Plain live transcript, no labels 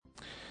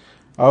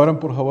Abran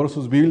por favor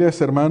sus Biblias,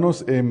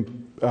 hermanos, en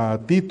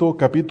Tito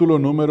capítulo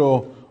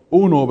número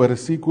 1,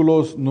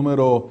 versículos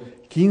número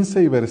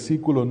 15 y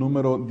versículo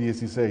número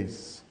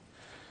 16.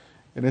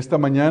 En esta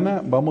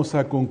mañana vamos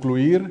a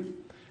concluir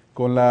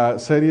con la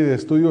serie de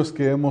estudios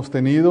que hemos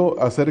tenido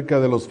acerca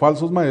de los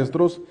falsos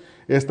maestros.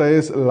 Esta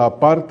es la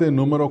parte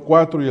número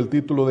 4 y el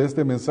título de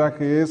este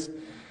mensaje es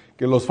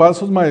que los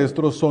falsos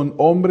maestros son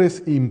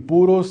hombres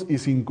impuros y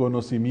sin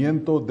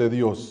conocimiento de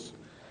Dios.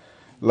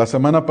 La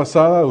semana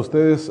pasada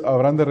ustedes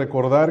habrán de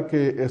recordar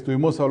que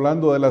estuvimos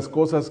hablando de las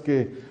cosas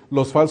que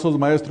los falsos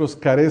maestros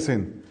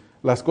carecen,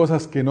 las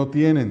cosas que no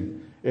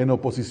tienen, en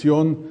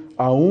oposición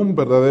a un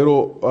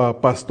verdadero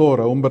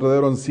pastor, a un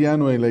verdadero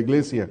anciano en la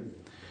iglesia.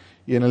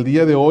 Y en el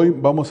día de hoy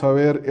vamos a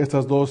ver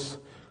estas dos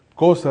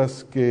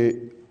cosas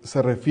que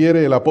se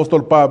refiere el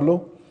apóstol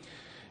Pablo,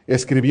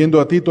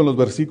 escribiendo a Tito en los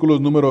versículos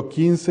número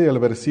 15 al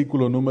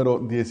versículo número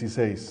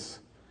 16.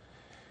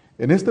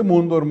 En este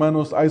mundo,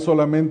 hermanos, hay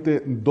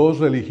solamente dos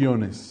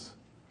religiones,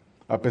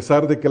 a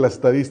pesar de que las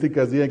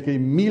estadísticas digan que hay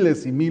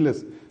miles y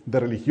miles de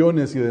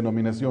religiones y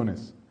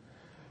denominaciones.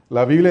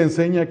 La Biblia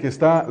enseña que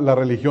está la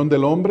religión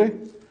del hombre,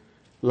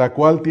 la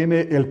cual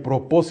tiene el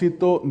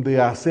propósito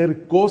de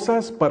hacer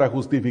cosas para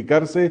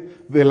justificarse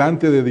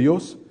delante de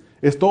Dios.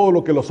 Es todo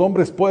lo que los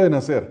hombres pueden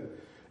hacer,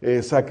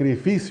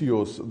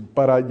 sacrificios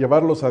para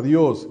llevarlos a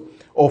Dios,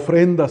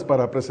 ofrendas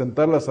para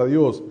presentarlas a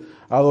Dios,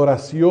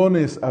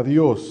 adoraciones a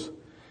Dios.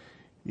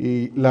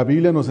 Y la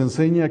Biblia nos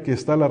enseña que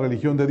está la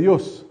religión de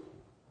Dios.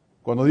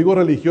 Cuando digo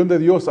religión de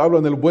Dios, hablo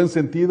en el buen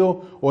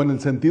sentido o en el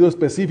sentido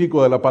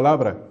específico de la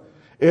palabra.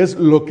 Es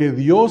lo que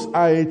Dios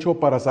ha hecho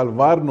para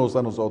salvarnos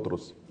a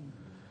nosotros.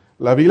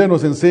 La Biblia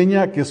nos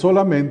enseña que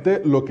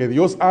solamente lo que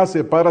Dios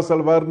hace para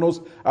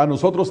salvarnos a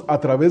nosotros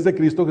a través de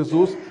Cristo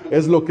Jesús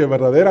es lo que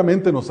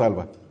verdaderamente nos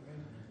salva.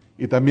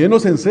 Y también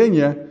nos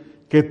enseña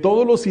que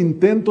todos los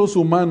intentos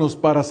humanos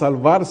para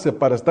salvarse,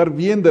 para estar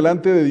bien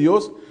delante de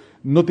Dios,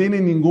 no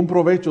tienen ningún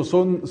provecho,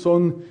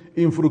 son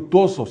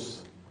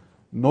infructuosos,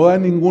 no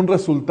dan ningún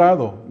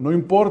resultado. No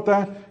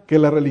importa que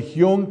la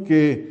religión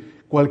que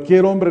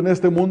cualquier hombre en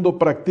este mundo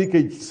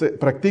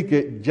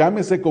practique,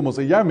 llámese como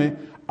se llame,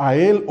 a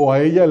él o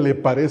a ella le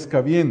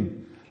parezca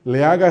bien,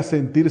 le haga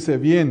sentirse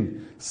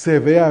bien, se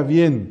vea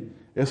bien.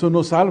 Eso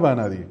no salva a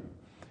nadie.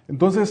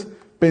 Entonces,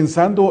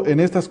 pensando en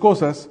estas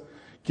cosas,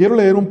 quiero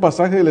leer un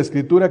pasaje de la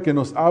Escritura que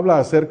nos habla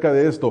acerca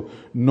de esto.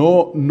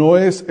 No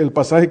es el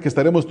pasaje que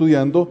estaremos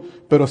estudiando,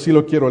 pero sí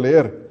lo quiero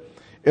leer.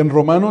 En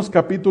Romanos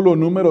capítulo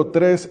número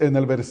 3, en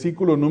el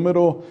versículo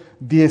número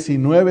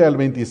 19 al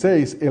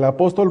 26, el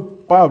apóstol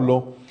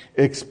Pablo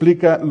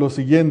explica lo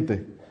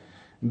siguiente.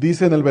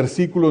 Dice en el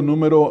versículo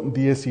número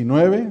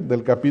 19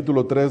 del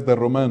capítulo 3 de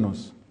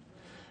Romanos: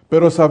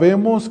 pero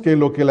sabemos que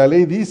lo que la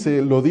ley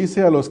dice, lo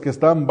dice a los que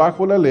están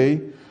bajo la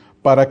ley,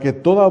 para que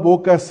toda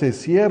boca se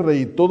cierre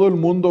y todo el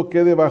mundo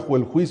quede bajo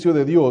el juicio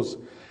de Dios,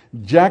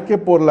 ya que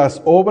por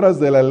las obras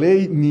de la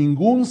ley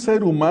ningún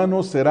ser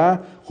humano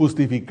será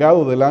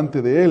justificado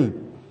delante de él,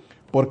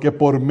 porque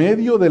por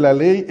medio de la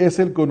ley es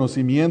el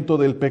conocimiento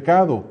del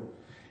pecado.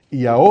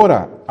 Y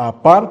ahora,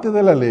 aparte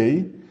de la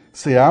ley,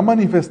 se ha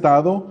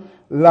manifestado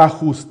la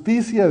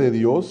justicia de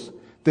Dios,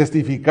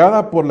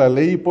 testificada por la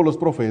ley y por los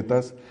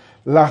profetas,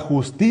 la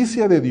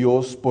justicia de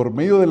Dios por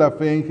medio de la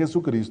fe en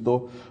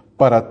Jesucristo,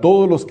 para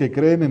todos los que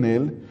creen en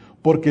Él,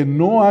 porque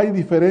no hay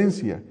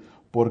diferencia,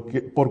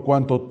 por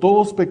cuanto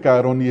todos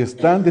pecaron y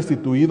están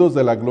destituidos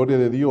de la gloria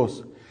de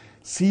Dios,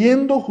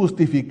 siendo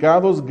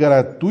justificados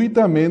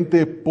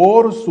gratuitamente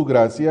por su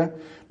gracia,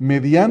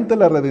 mediante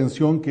la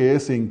redención que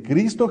es en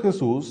Cristo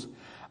Jesús,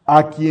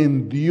 a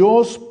quien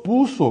Dios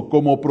puso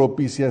como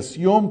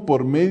propiciación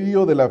por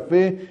medio de la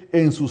fe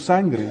en su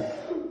sangre,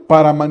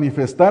 para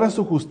manifestar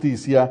su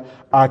justicia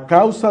a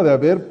causa de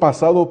haber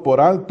pasado por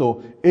alto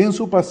en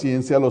su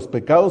paciencia los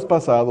pecados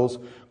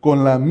pasados,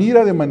 con la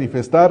mira de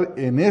manifestar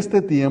en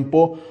este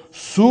tiempo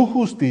su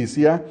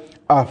justicia,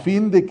 a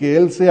fin de que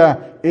Él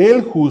sea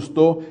el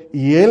justo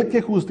y el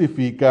que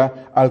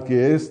justifica al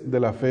que es de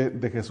la fe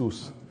de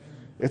Jesús.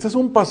 Este es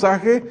un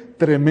pasaje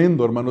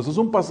tremendo, hermanos. Es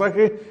un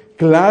pasaje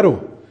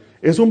claro.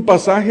 Es un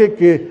pasaje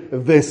que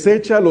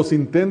desecha los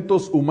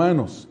intentos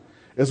humanos.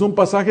 Es un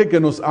pasaje que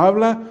nos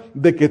habla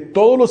de que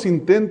todos los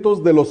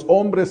intentos de los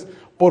hombres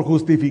por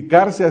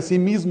justificarse a sí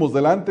mismos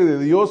delante de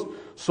Dios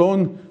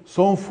son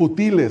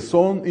futiles,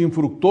 son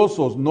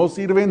infructuosos, no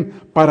sirven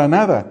para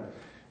nada.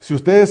 Si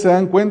ustedes se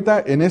dan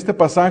cuenta, en este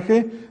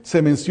pasaje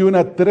se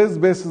menciona 3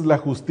 veces la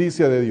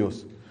justicia de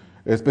Dios.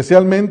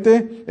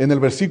 Especialmente en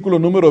el versículo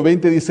número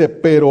 20 dice,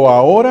 pero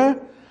ahora,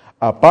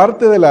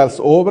 aparte de las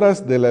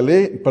obras de la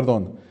ley,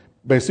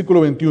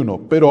 versículo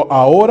 21, pero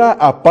ahora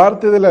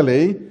aparte de la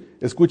ley,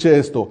 escuche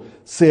esto,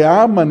 se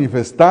ha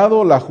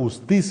manifestado la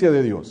justicia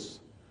de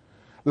Dios.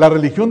 La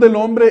religión del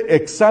hombre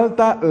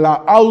exalta la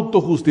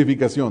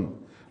autojustificación,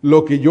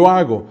 lo que yo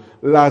hago,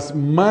 las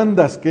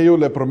mandas que ellos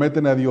le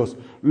prometen a Dios,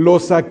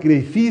 los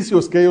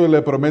sacrificios que ellos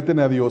le prometen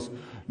a Dios,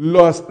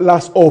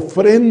 las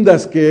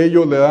ofrendas que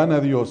ellos le dan a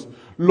Dios,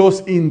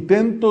 los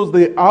intentos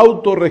de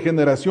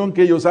autorregeneración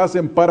que ellos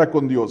hacen para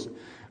con Dios.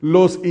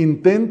 Los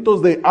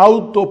intentos de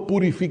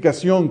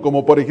autopurificación,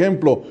 como por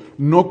ejemplo,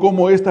 no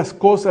como estas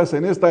cosas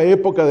en esta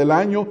época del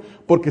año,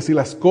 porque si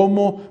las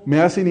como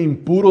me hacen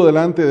impuro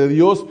delante de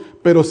Dios,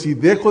 pero si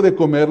dejo de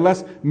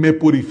comerlas, me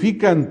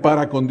purifican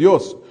para con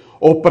Dios.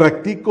 O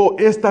practico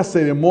estas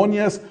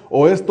ceremonias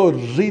o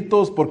estos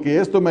ritos porque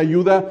esto me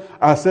ayuda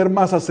a ser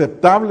más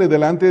aceptable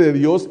delante de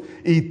Dios,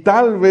 y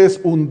tal vez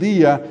un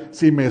día,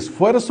 si me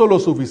esfuerzo lo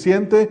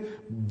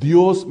suficiente,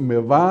 Dios me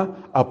va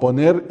a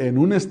poner en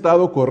un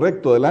estado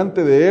correcto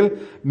delante de Él,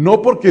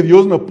 no porque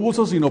Dios me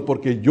puso, sino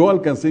porque yo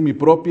alcancé mi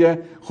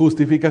propia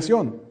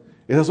justificación.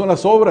 Esas son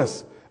las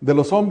obras de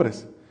los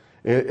hombres.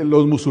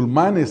 Los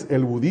musulmanes,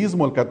 el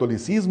budismo, el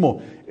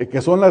catolicismo,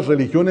 que son las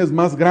religiones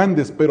más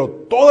grandes, pero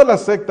todas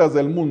las sectas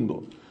del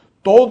mundo,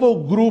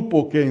 todo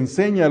grupo que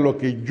enseña lo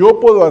que yo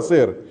puedo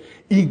hacer,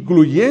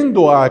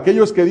 incluyendo a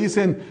aquellos que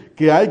dicen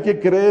que hay que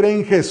creer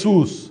en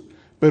Jesús,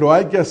 pero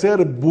hay que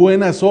hacer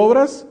buenas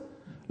obras,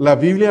 la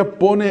Biblia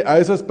pone a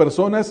esas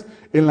personas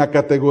en la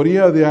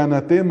categoría de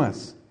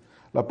anatemas.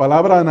 La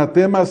palabra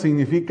anatema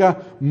significa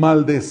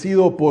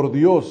maldecido por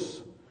Dios.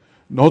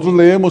 Nosotros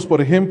leemos, por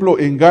ejemplo,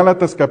 en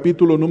Gálatas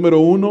capítulo número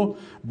 1,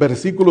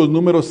 versículos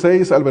número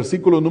 6 al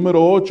versículo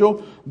número 8,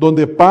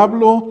 donde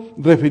Pablo,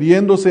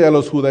 refiriéndose a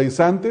los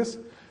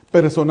judaizantes,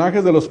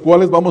 personajes de los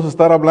cuales vamos a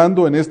estar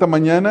hablando en esta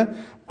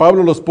mañana,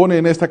 Pablo los pone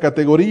en esta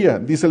categoría.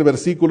 Dice el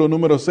versículo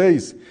número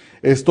 6,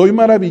 estoy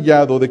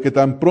maravillado de que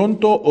tan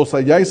pronto os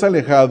hayáis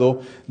alejado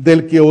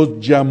del que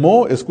os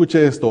llamó,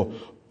 escuche esto,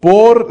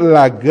 por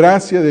la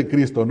gracia de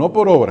Cristo, no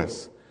por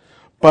obras,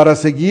 para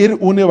seguir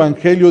un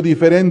evangelio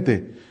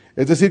diferente.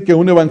 Es decir, que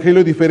un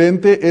evangelio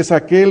diferente es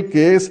aquel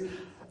que es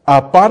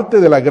aparte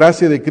de la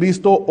gracia de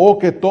Cristo, o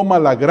que toma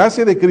la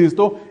gracia de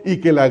Cristo y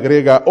que le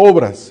agrega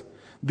obras.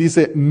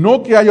 Dice,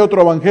 no que haya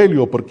otro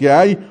evangelio, porque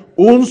hay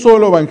un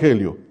solo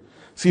evangelio,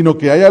 sino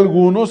que hay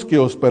algunos que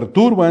os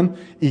perturban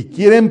y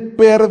quieren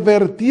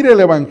pervertir el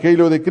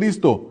evangelio de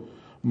Cristo.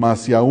 Mas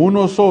si aún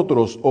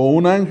nosotros o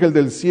un ángel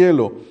del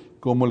cielo,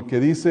 como el que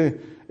dice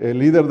el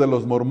líder de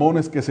los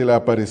mormones que se le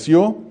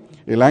apareció,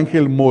 el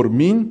ángel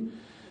Mormín,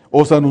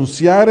 os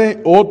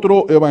anunciare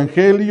otro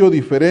evangelio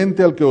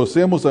diferente al que os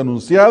hemos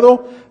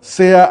anunciado,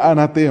 sea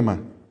anatema.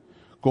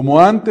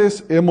 Como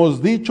antes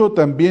hemos dicho,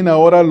 también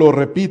ahora lo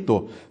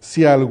repito,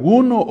 si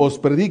alguno os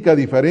predica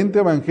diferente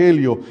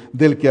evangelio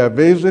del que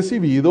habéis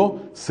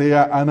recibido,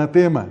 sea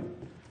anatema.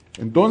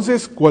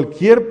 Entonces,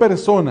 cualquier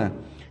persona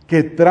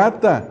que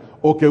trata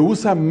o que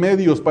usa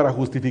medios para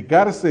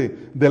justificarse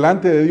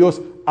delante de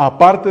Dios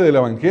aparte del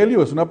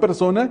evangelio, es una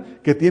persona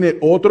que tiene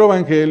otro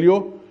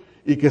evangelio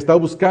y que está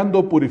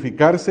buscando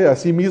purificarse a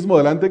sí mismo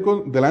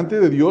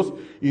delante de Dios,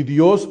 y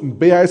Dios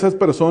ve a esas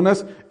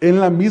personas en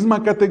la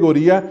misma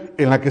categoría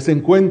en la que se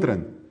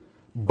encuentran,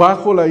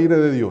 bajo la ira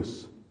de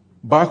Dios,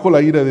 bajo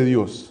la ira de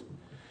Dios.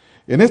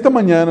 En esta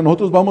mañana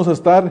nosotros vamos a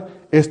estar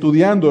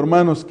estudiando,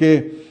 hermanos,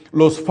 que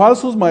los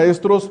falsos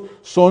maestros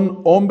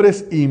son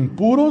hombres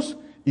impuros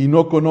y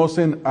no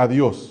conocen a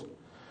Dios,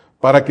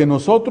 para que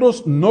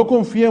nosotros no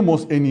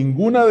confiemos en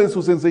ninguna de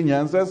sus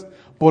enseñanzas,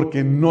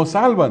 porque no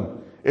salvan.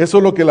 Eso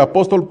es lo que el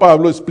apóstol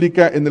Pablo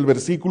explica en el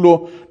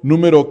versículo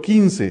número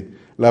 15.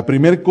 La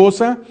primera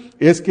cosa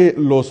es que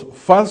los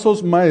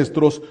falsos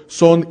maestros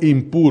son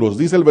impuros.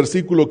 Dice el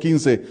versículo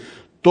 15,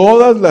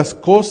 todas las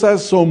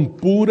cosas son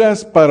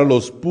puras para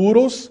los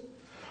puros,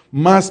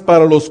 mas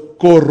para los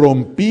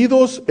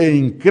corrompidos e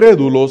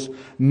incrédulos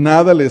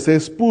nada les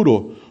es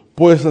puro,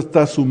 pues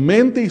hasta su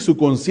mente y su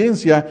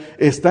conciencia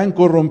están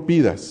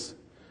corrompidas.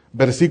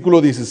 Versículo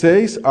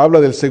 16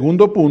 habla del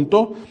segundo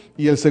punto,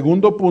 y el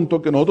segundo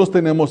punto que nosotros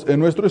tenemos en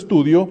nuestro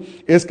estudio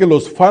es que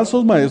los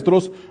falsos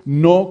maestros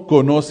no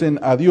conocen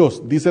a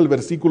Dios. Dice el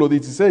versículo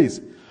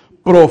 16,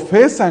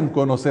 profesan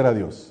conocer a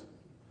Dios,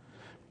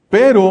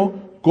 pero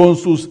con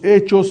sus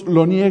hechos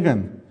lo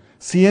niegan,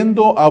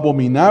 siendo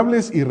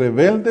abominables y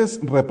rebeldes,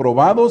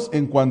 reprobados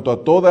en cuanto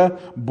a toda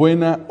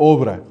buena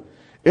obra.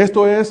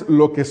 Esto es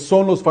lo que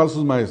son los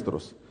falsos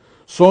maestros.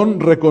 Son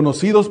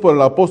reconocidos por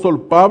el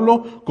apóstol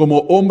Pablo como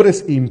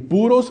hombres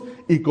impuros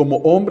y como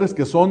hombres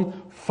que son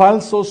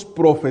falsos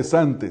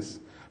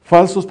profesantes.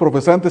 Falsos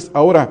profesantes.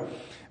 Ahora,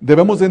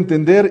 debemos de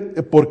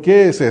entender por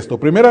qué es esto.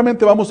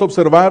 Primeramente vamos a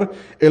observar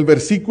el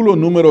versículo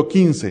número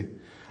 15.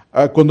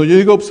 Cuando yo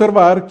digo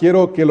observar,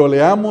 quiero que lo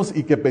leamos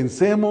y que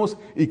pensemos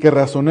y que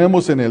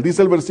razonemos en él.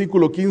 Dice el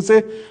versículo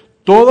 15,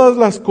 todas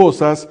las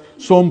cosas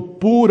son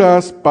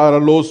puras para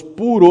los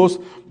puros,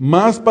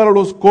 mas para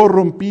los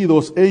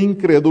corrompidos e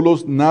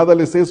incrédulos nada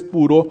les es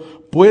puro,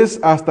 pues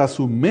hasta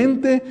su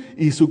mente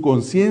y su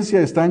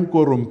conciencia están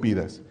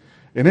corrompidas.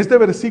 En este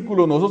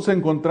versículo nosotros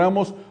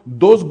encontramos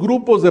dos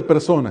grupos de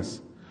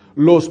personas,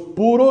 los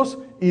puros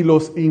y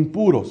los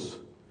impuros.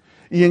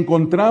 Y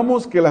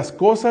encontramos que las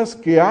cosas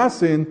que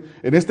hacen,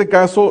 en este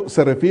caso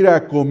se refiere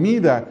a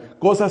comida,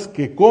 cosas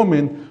que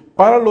comen,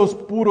 para los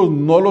puros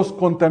no los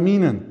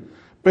contaminan.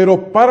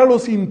 Pero para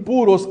los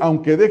impuros,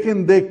 aunque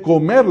dejen de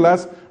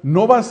comerlas,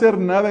 no va a hacer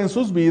nada en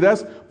sus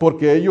vidas,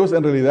 porque ellos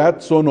en realidad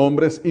son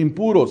hombres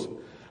impuros.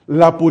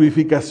 La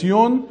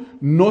purificación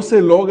no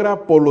se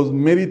logra por los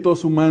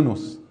méritos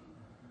humanos.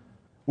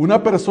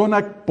 Una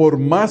persona, por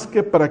más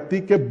que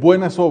practique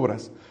buenas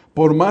obras,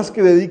 por más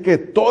que dedique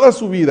toda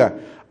su vida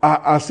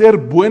a hacer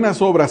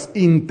buenas obras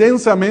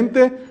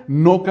intensamente,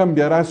 no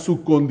cambiará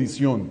su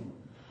condición.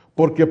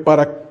 Porque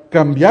para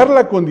cambiar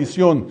la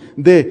condición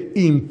de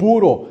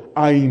impuro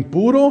a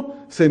impuro,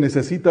 se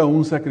necesita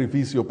un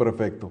sacrificio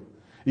perfecto.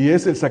 Y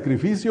es el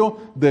sacrificio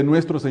de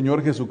nuestro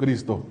Señor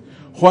Jesucristo.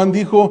 Juan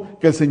dijo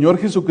que el Señor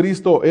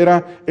Jesucristo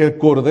era el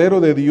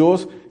Cordero de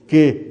Dios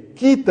que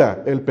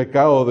quita el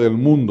pecado del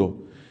mundo.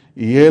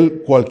 Y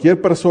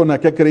cualquier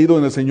persona que ha creído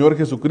en el Señor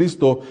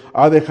Jesucristo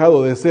ha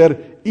dejado de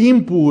ser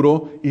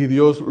impuro y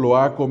Dios lo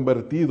ha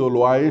convertido,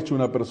 lo ha hecho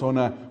una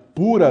persona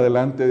pura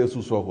delante de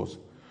sus ojos.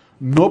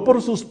 No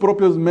por sus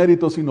propios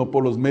méritos, sino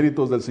por los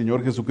méritos del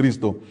Señor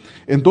Jesucristo.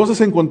 Entonces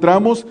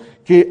encontramos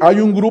que hay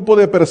un grupo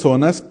de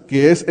personas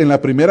que es en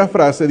la primera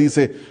frase,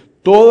 dice,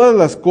 todas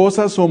las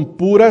cosas son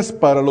puras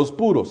para los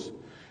puros.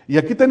 Y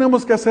aquí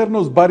tenemos que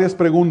hacernos varias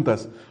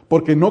preguntas,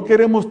 porque no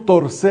queremos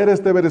torcer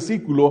este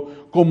versículo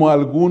como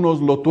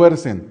algunos lo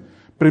tuercen.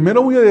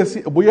 Primero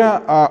voy a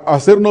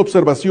hacer una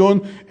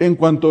observación en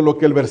cuanto a lo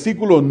que el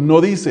versículo no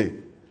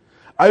dice.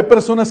 Hay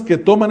personas que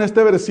toman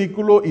este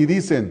versículo y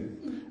dicen,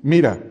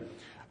 mira,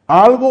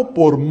 algo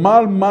por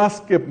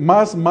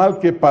más mal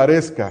que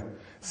parezca,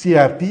 si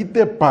a ti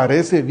te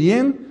parece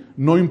bien,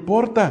 no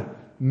importa,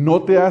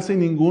 no te hace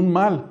ningún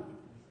mal.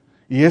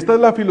 Y esta es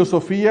la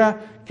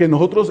filosofía que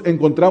nosotros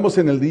encontramos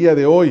en el día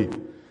de hoy.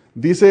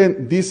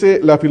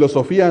 Dice la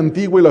filosofía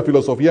antigua y la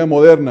filosofía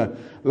moderna.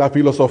 La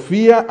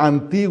filosofía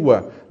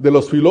antigua de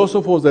los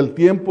filósofos del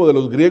tiempo de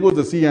los griegos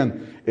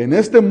decían, en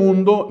este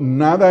mundo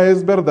nada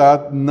es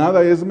verdad,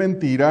 nada es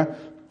mentira,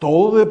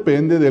 todo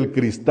depende del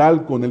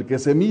cristal con el que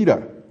se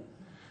mira.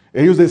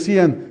 Ellos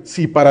decían,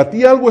 si para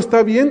ti algo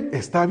está bien,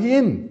 está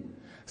bien.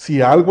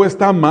 Si algo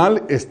está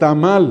mal, está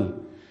mal.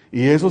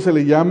 Y eso se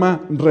le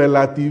llama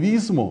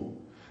relativismo.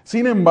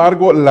 Sin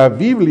embargo, la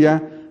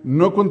Biblia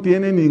no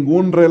contiene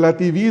ningún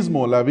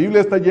relativismo. La Biblia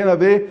está llena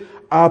de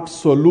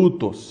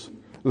absolutos.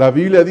 La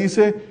Biblia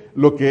dice,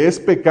 lo que es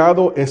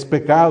pecado,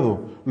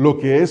 lo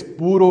que es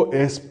puro,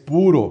 es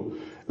puro.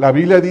 La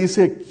Biblia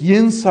dice,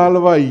 quién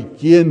salva y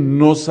quién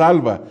no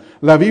salva.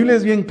 La Biblia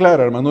es bien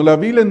clara, hermano. La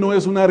Biblia no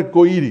es un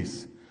arco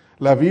iris.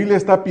 La Biblia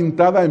está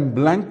pintada en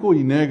blanco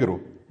y negro.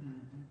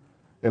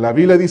 En la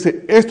Biblia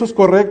dice, esto es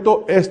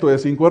correcto, esto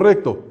es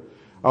incorrecto.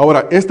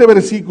 Ahora, este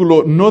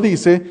versículo no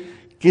dice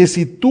que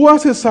si tú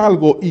haces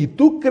algo y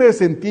tú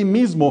crees en ti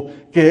mismo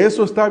que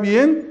eso está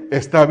bien,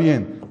 está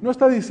bien. No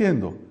está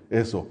diciendo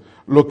eso.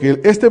 Lo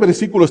que este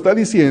versículo está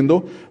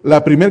diciendo,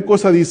 la primera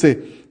cosa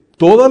dice,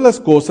 todas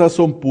las cosas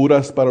son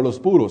puras para los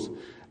puros.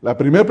 La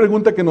primera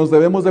pregunta que nos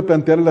debemos de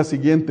plantear es la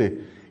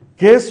siguiente.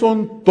 ¿Qué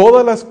son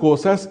todas las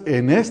cosas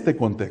en este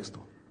contexto?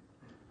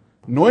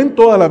 No en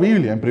toda la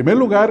Biblia. En primer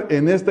lugar,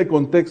 en este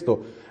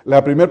contexto.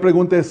 La primera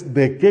pregunta es,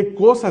 ¿de qué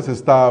cosas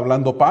está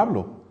hablando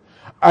Pablo?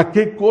 ¿A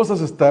qué cosas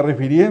se está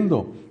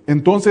refiriendo?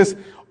 Entonces,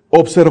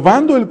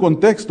 observando el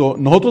contexto,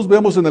 nosotros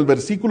vemos en el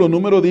versículo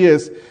número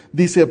 10,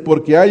 dice,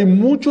 porque hay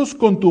muchos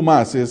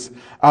contumaces,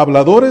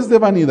 habladores de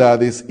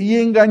vanidades y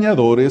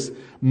engañadores,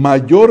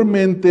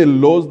 mayormente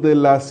los de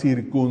la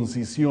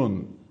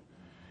circuncisión.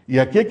 Y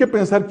aquí hay que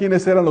pensar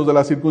quiénes eran los de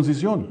la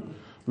circuncisión.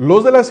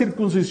 Los de la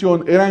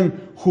circuncisión eran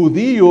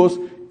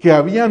judíos que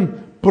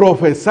habían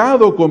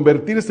profesado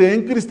convertirse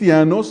en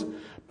cristianos,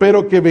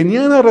 pero que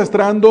venían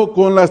arrastrando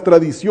con las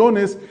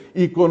tradiciones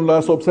y con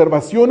las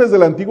observaciones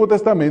del Antiguo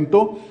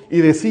Testamento y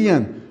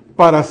decían,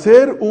 para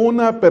ser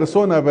una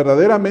persona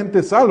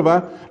verdaderamente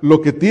salva,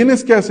 lo que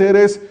tienes que hacer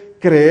es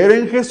creer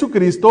en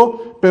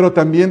Jesucristo, pero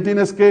también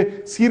tienes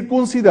que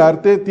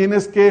circuncidarte,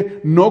 tienes que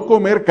no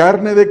comer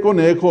carne de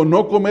conejo,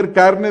 no comer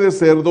carne de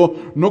cerdo,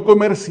 no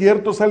comer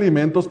ciertos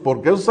alimentos,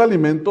 porque esos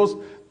alimentos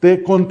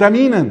te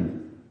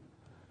contaminan.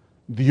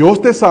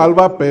 Dios te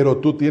salva, pero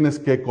tú tienes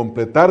que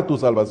completar tu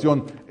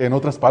salvación. En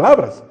otras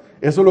palabras,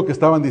 eso es lo que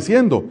estaban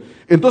diciendo.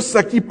 Entonces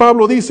aquí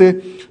Pablo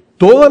dice,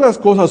 todas las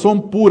cosas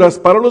son puras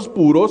para los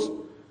puros.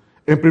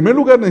 En primer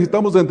lugar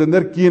necesitamos de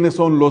entender quiénes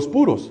son los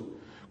puros.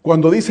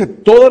 Cuando dice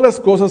todas las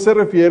cosas se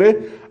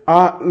refiere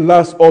a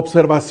las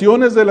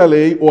observaciones de la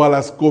ley o a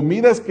las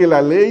comidas que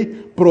la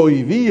ley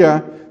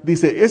prohibía.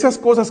 Dice, esas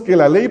cosas que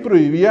la ley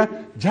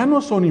prohibía ya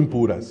no son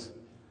impuras.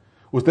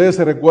 Ustedes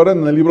se recuerdan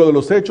en el libro de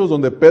los Hechos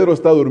donde Pedro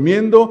está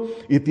durmiendo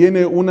y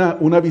tiene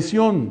una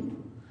visión.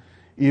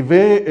 Y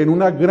ve en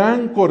una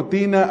gran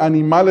cortina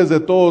animales de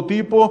todo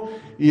tipo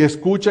y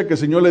escucha que el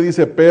Señor le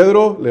dice,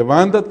 Pedro,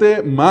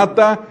 levántate,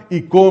 mata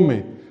y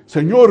come.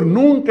 Señor,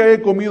 nunca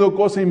he comido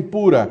cosa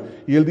impura.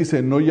 Y él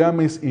dice, no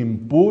llames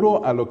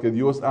impuro a lo que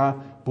Dios ha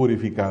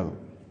purificado.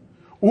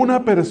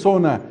 Una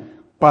persona,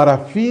 para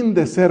fin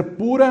de ser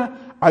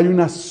pura, hay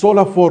una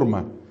sola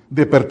forma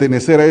de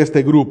pertenecer a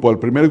este grupo, al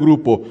primer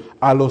grupo,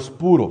 a los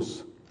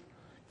puros.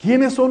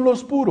 ¿Quiénes son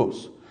los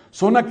puros?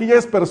 Son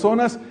aquellas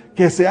personas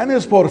que se han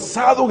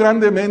esforzado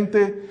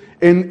grandemente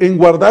en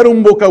guardar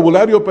un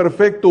vocabulario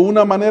perfecto,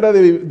 una manera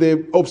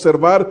de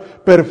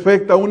observar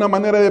perfecta, una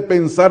manera de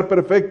pensar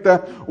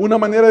perfecta, una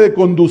manera de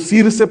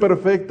conducirse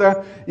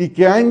perfecta, y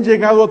que han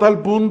llegado a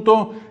tal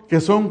punto que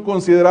son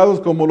considerados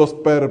como los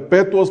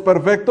perpetuos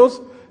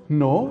perfectos.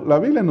 No, la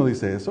Biblia no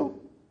dice eso.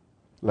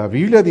 La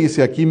Biblia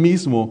dice aquí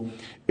mismo,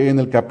 en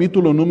el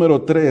capítulo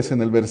número 3,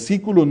 en el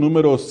versículo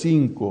número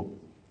 5.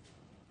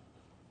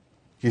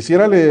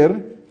 Quisiera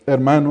leer,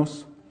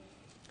 hermanos,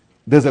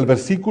 desde el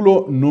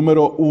versículo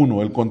número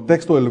 1, el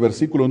contexto del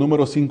versículo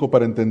número 5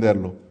 para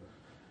entenderlo.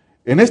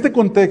 En este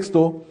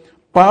contexto,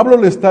 Pablo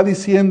le está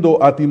diciendo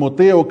a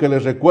Timoteo que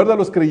les recuerda a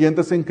los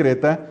creyentes en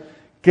Creta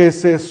que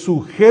se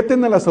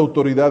sujeten a las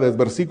autoridades,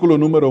 versículo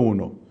número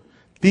 1.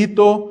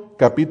 Tito,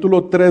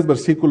 capítulo 3,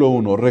 versículo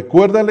 1.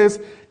 Recuérdales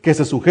que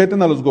se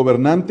sujeten a los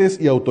gobernantes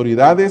y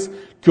autoridades,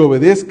 que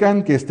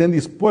obedezcan, que estén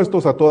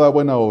dispuestos a toda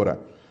buena obra.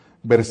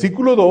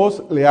 Versículo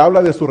 2 le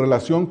habla de su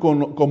relación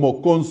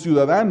como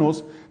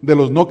conciudadanos de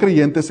los no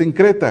creyentes en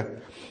Creta,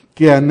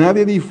 que a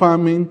nadie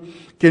difamen,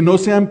 que no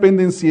sean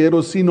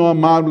pendencieros, sino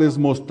amables,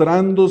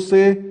 mostrando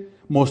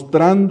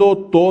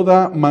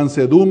toda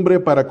mansedumbre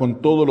para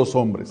con todos los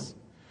hombres.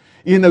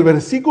 Y en el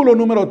versículo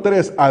número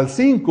 3 al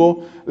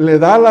 5 le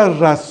da las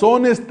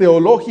razones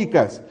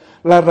teológicas,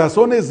 las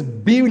razones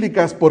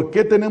bíblicas por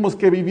qué tenemos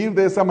que vivir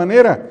de esa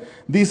manera.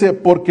 Dice,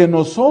 porque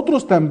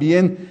nosotros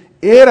también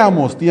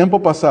éramos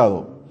tiempo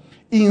pasado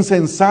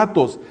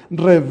insensatos,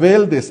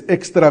 rebeldes,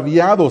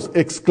 extraviados,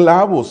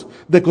 esclavos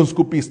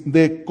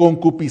de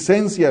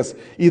concupiscencias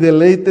y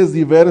deleites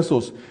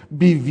diversos,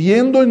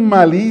 viviendo en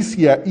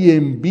malicia y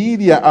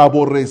envidia,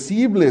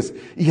 aborrecibles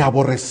y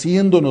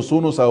aborreciéndonos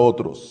unos a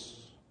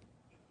otros.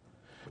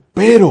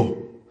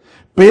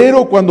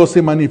 Pero cuando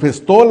se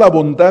manifestó la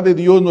bondad de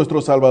Dios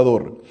nuestro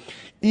Salvador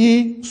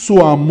y su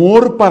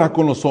amor para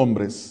con los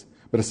hombres,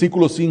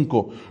 versículo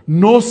 5,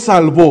 nos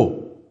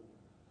salvó,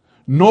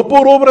 no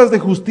por obras de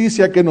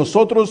justicia que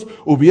nosotros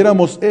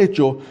hubiéramos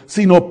hecho,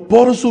 sino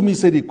por su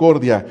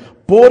misericordia,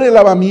 por el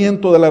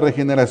lavamiento de la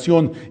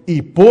regeneración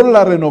y por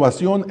la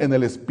renovación en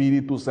el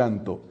Espíritu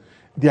Santo.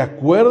 De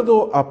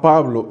acuerdo a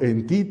Pablo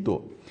en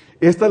Tito,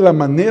 esta es la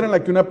manera en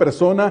la que una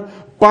persona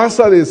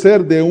pasa de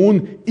ser de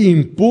un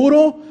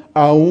impuro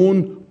a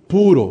un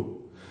puro.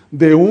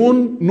 De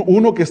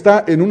uno que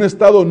está en un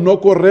estado no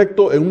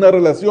correcto, en una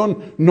relación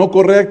no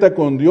correcta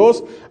con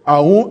Dios,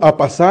 a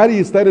pasar y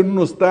estar en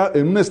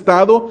un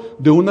estado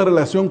de una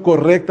relación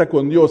correcta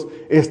con Dios,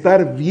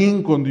 estar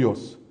bien con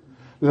Dios.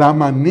 La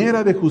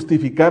manera de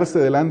justificarse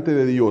delante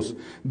de Dios,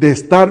 de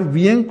estar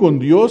bien con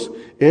Dios,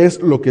 es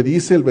lo que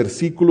dice el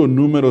versículo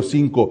número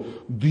 5.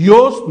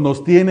 Dios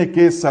nos tiene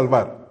que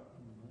salvar.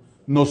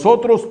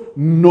 Nosotros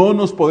no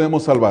nos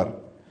podemos salvar.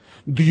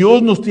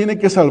 Dios nos tiene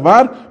que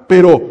salvar,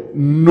 pero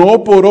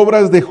no por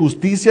obras de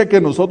justicia que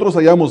nosotros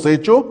hayamos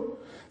hecho,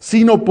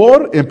 sino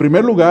por, en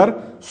primer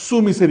lugar,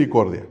 su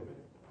misericordia.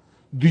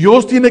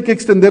 Dios tiene que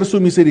extender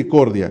su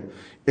misericordia.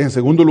 En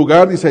segundo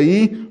lugar, dice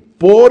ahí,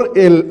 por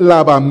el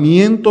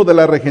lavamiento de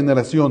la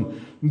regeneración.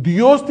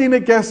 Dios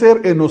tiene que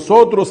hacer en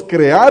nosotros,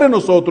 crear en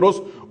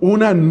nosotros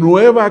una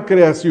nueva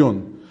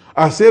creación,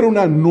 hacer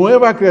una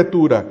nueva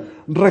criatura,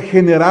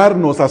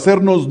 regenerarnos,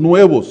 hacernos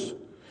nuevos.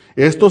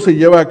 Esto se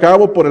lleva a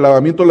cabo por el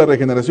lavamiento de la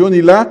regeneración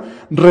y la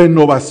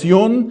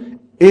renovación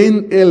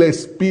en el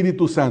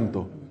Espíritu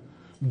Santo.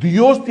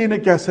 Dios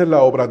tiene que hacer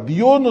la obra,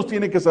 Dios nos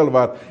tiene que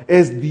salvar.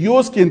 Es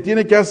Dios quien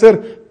tiene que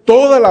hacer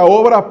toda la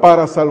obra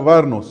para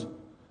salvarnos.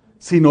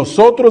 Si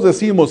nosotros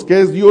decimos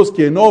que es Dios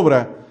quien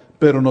obra,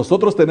 pero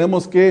nosotros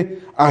tenemos que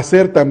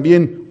hacer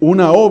también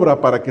una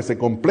obra para que se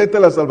complete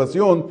la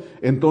salvación,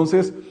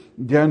 entonces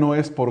ya no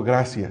es por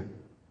gracia,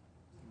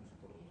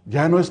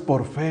 ya no es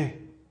por fe.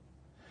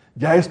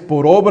 Ya es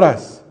por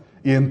obras,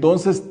 y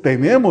entonces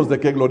tenemos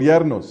de qué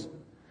gloriarnos.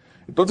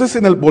 Entonces,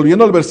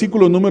 volviendo al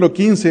versículo número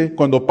 15,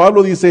 cuando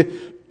Pablo dice,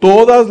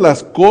 todas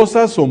las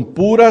cosas son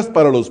puras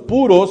para los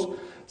puros,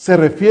 se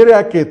refiere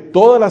a que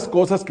todas las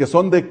cosas que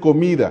son de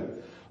comida,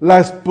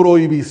 las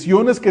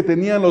prohibiciones que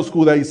tenían los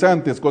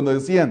judaizantes cuando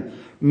decían,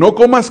 no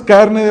comas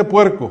carne de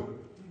puerco,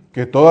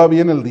 que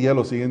todavía en el día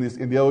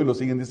de hoy lo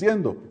siguen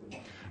diciendo.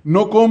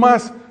 No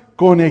comas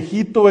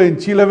conejito en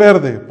chile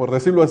verde, por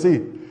decirlo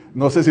así.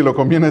 No sé si lo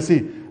conviene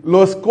así.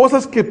 Las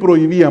cosas que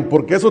prohibían,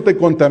 porque eso te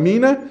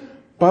contamina,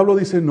 Pablo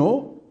dice,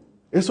 no,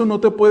 eso no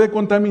te puede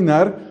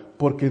contaminar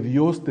porque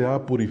Dios te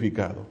ha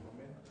purificado.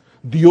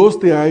 Dios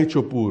te ha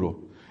hecho puro.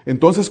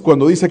 Entonces,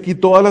 cuando dice aquí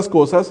todas las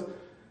cosas,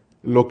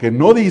 lo que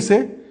no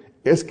dice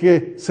es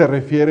que se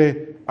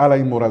refiere a la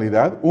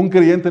inmoralidad. Un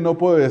creyente no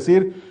puede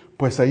decir,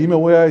 pues ahí me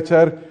voy a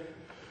echar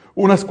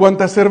unas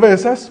cuantas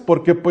cervezas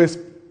porque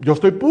pues yo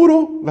estoy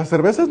puro, las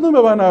cervezas no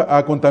me van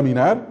a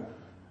contaminar.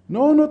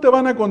 No te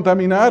van a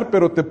contaminar,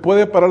 pero te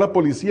puede parar la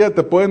policía,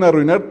 te pueden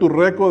arruinar tu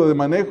récord de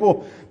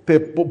manejo, te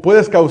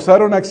puedes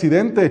causar un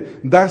accidente,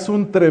 das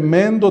un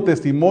tremendo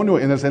testimonio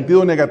en el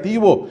sentido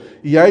negativo,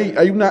 y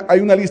hay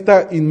una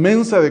lista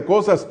inmensa de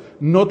cosas,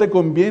 no te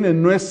conviene,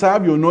 no es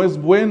sabio, no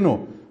es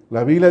bueno.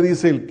 La Biblia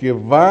dice, el que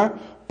va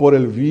por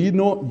el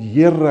vino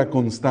hierra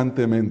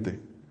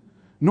constantemente.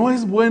 No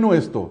es bueno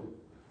esto.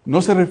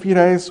 No se refiere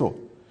a eso.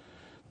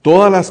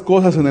 Todas las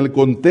cosas en el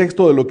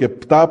contexto de lo que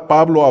está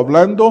Pablo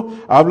hablando,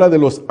 habla de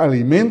los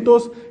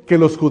alimentos que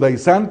los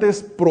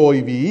judaizantes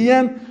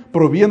prohibían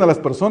a las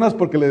personas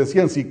porque le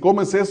decían, si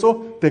comes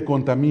eso, te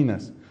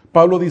contaminas.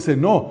 Pablo dice,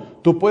 no,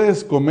 tú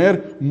puedes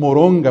comer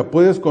moronga,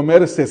 puedes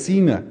comer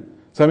cecina.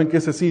 ¿Saben qué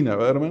es cecina,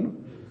 verdad, hermano?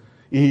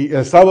 Y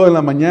el sábado en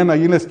la mañana,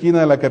 ahí en la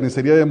esquina de la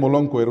carnicería de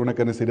Molonco, era una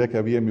carnicería que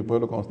había en mi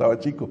pueblo cuando estaba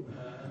chico,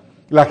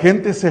 la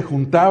gente se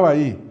juntaba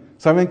ahí.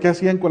 ¿Saben qué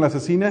hacían con la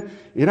cecina?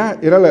 Era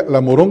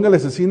la moronga, la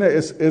cecina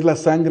es la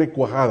sangre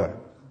cuajada.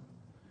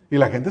 Y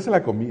la gente se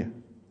la comía.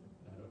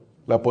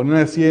 La ponían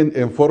así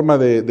en forma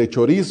de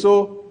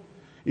chorizo,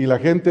 y la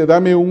gente,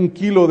 dame 1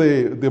 kilo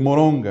de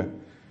moronga.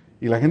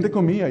 Y la gente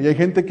comía. Y hay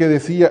gente que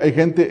decía,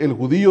 el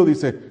judío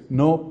dice,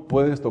 no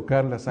puedes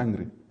tocar la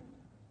sangre,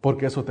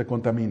 porque eso te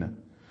contamina.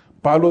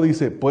 Pablo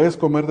dice, puedes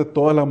comer de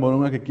toda la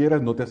moronga que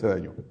quieras, no te hace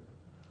daño.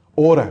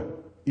 Ora,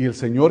 y el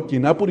Señor,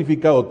 quien ha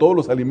purificado todos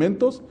los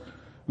alimentos,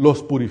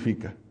 los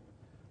purifica.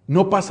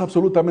 No pasa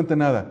absolutamente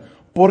nada,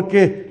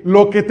 porque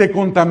lo que te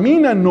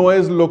contamina no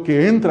es lo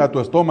que entra a tu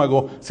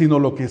estómago, sino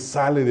lo que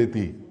sale de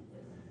ti.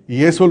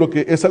 Y esa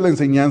es la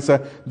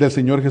enseñanza del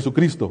Señor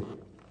Jesucristo.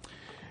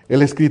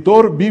 El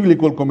escritor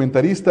bíblico, el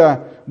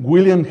comentarista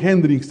William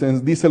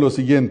Hendrickson dice lo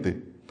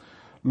siguiente: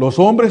 los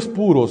hombres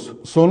puros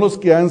son los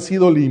que han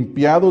sido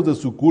limpiados de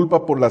su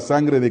culpa por la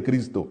sangre de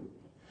Cristo,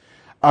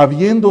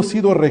 habiendo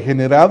sido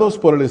regenerados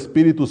por el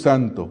Espíritu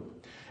Santo.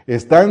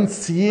 Están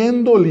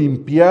siendo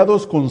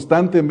limpiados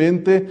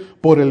constantemente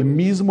por el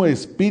mismo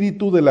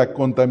espíritu de la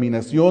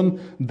contaminación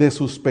de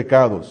sus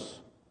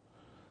pecados.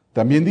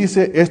 También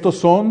dice, estos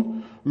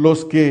son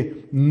los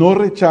que no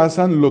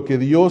rechazan lo que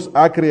Dios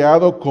ha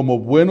creado como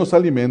buenos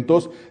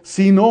alimentos,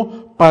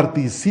 sino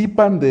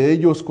participan de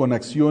ellos con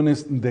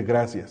acciones de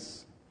gracias.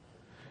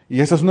 Y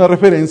esa es una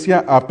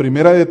referencia a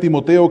 1 de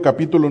Timoteo,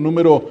 capítulo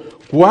número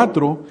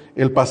 4,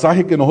 el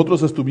pasaje que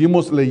nosotros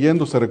estuvimos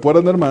leyendo, ¿se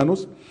recuerdan,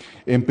 hermanos?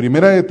 En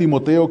 1 de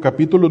Timoteo,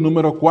 capítulo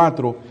número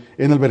 4,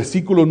 en el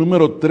versículo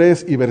número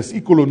 3 y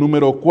versículo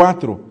número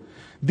 4,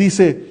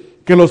 dice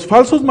que los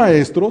falsos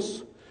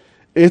maestros,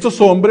 estos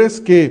hombres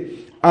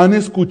que han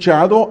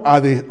escuchado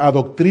a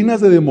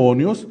doctrinas de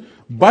demonios,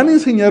 van a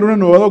enseñar una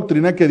nueva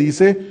doctrina que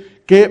dice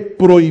que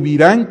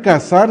prohibirán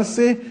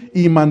casarse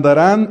y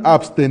mandarán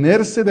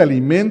abstenerse de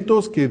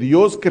alimentos que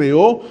Dios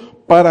creó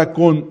para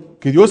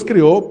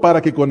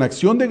que con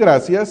acción de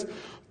gracias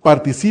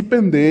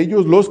participen de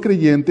ellos los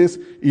creyentes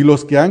y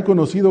los que han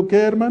conocido, ¿qué,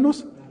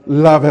 hermanos?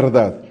 La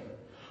verdad.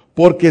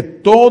 Porque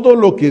todo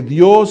lo que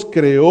Dios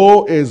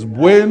creó es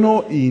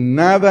bueno y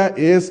nada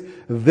es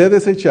de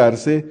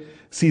desecharse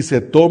si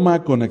se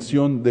toma con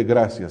acción de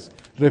gracias,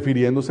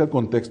 refiriéndose al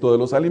contexto de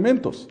los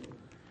alimentos.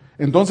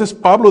 Entonces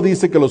Pablo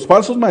dice que los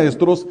falsos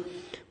maestros,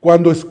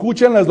 cuando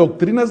escuchan las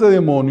doctrinas de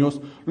demonios,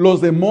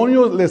 los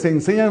demonios les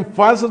enseñan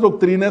falsas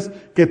doctrinas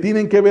que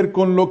tienen que ver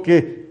con lo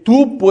que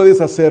tú puedes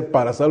hacer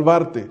para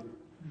salvarte.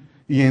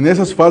 Y en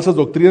esas falsas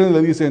doctrinas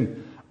le dicen,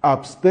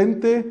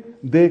 abstente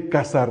de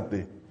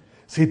casarte.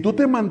 Si tú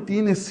te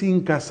mantienes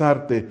sin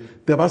casarte,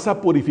 te vas a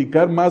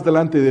purificar más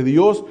delante de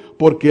Dios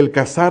porque el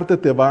casarte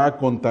te va a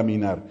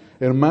contaminar.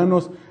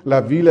 Hermanos,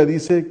 la Biblia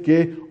dice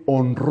que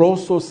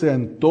honroso sea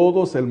en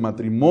todos el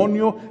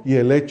matrimonio y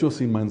el hecho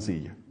sin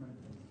mancilla.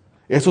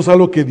 Eso es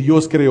algo que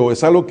Dios creó,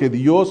 es algo que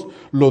Dios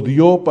lo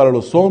dio para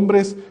los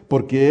hombres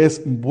porque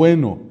es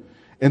bueno.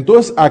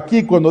 Entonces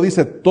aquí cuando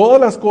dice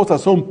todas las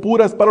cosas son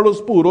puras para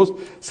los puros,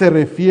 se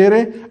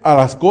refiere a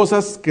las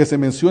cosas que se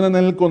mencionan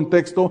en el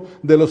contexto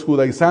de los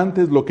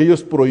judaizantes, lo que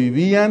ellos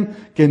prohibían,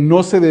 que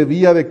no se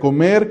debía de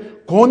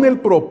comer, con el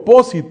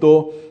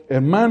propósito,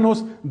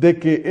 hermanos, de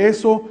que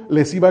eso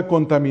les iba a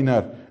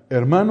contaminar.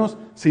 Hermanos,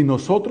 si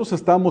nosotros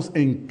estamos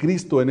en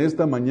Cristo en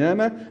esta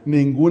mañana,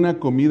 ninguna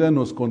comida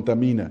nos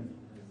contamina,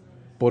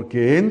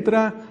 porque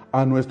entra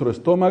a nuestro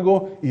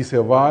estómago y se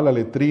va a la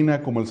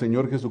letrina como el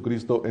Señor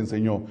Jesucristo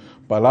enseñó.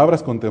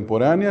 Palabras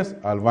contemporáneas,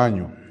 al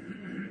baño.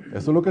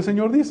 Eso es lo que el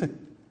Señor dice.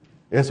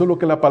 Eso es lo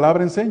que la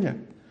palabra enseña.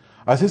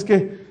 Así es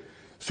que,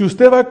 si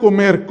usted va a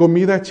comer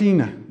comida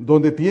china,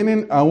 donde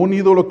tienen a un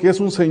ídolo que es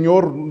un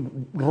señor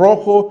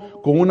rojo,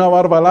 con una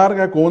barba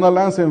larga, con una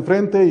lanza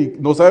enfrente, y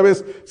no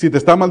sabes si te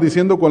está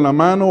maldiciendo con la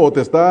mano o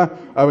te está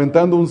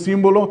aventando un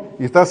símbolo,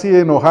 y está así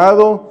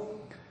enojado,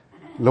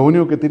 lo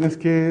único que tienes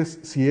que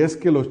si es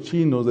que los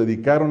chinos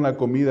dedicaron la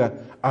comida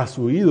a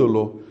su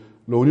ídolo,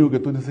 lo único que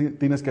tú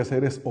tienes que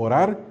hacer es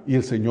orar y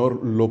el Señor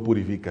lo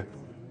purifica.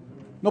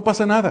 No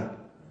pasa nada.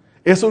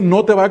 Eso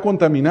no te va a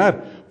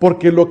contaminar,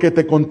 porque lo que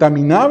te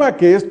contaminaba,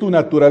 que es tu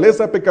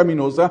naturaleza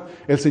pecaminosa,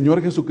 el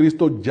Señor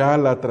Jesucristo ya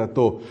la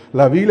trató.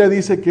 La Biblia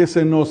dice que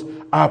se nos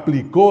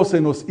aplicó, se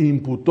nos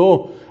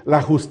imputó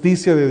la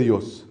justicia de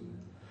Dios.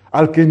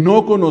 Al que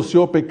no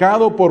conoció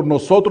pecado, por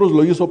nosotros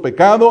lo hizo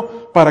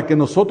pecado, para que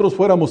nosotros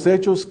fuéramos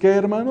hechos, ¿qué,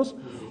 hermanos?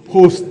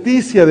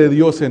 Justicia de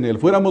Dios en Él,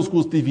 fuéramos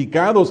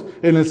justificados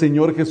en el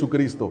Señor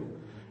Jesucristo.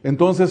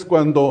 Entonces,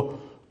 cuando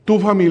tu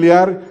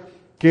familiar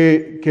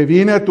que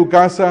viene a tu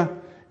casa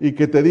y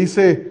que te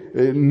dice,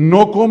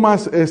 no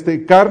comas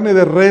carne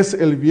de res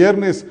el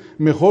viernes,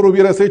 mejor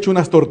hubieras hecho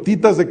unas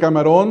tortitas de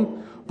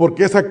camarón,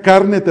 porque esa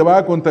carne te va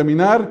a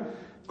contaminar,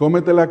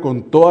 cómetela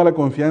con toda la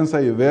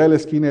confianza y ve a la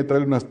esquina y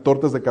tráele unas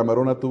tortas de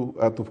camarón a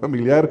tu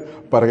familiar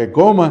para que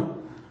coma,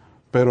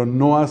 pero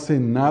no hace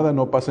nada,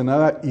 no pase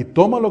nada, y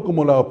tómalo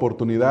como la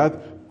oportunidad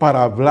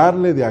para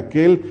hablarle de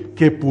aquel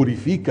que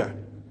purifica,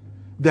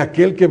 de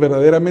aquel que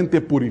verdaderamente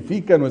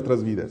purifica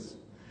nuestras vidas.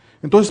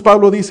 Entonces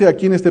Pablo dice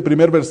aquí en este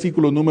primer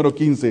versículo, número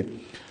 15,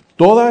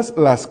 todas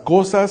las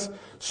cosas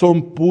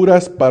son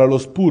puras para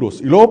los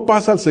puros. Y luego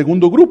pasa al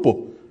segundo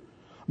grupo,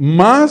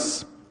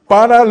 mas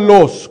para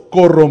los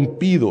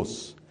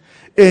corrompidos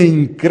e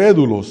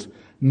incrédulos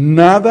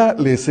nada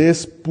les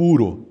es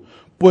puro,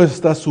 pues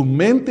hasta su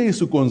mente y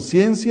su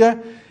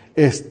conciencia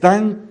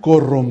están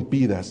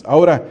corrompidas.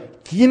 Ahora,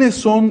 ¿quiénes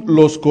son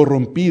los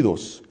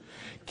corrompidos?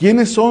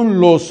 ¿Quiénes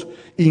son los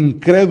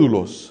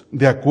incrédulos?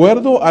 De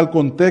acuerdo al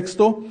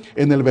contexto,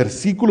 en el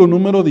versículo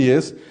número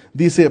 10,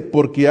 dice,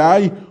 porque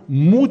hay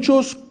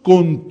muchos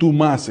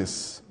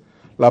contumaces.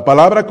 La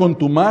palabra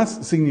contumaz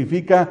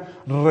significa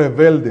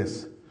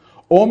rebeldes.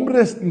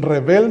 Hombres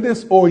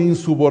rebeldes o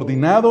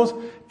insubordinados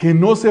que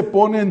no se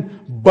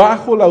ponen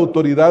bajo la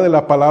autoridad de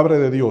la palabra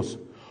de Dios.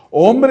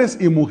 Hombres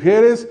y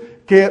mujeres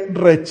que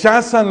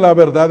rechazan la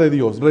verdad de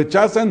Dios,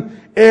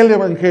 rechazan el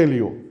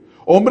evangelio.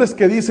 Hombres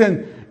que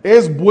dicen,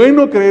 es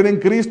bueno creer en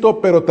Cristo,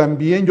 pero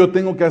también yo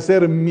tengo que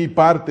hacer mi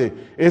parte.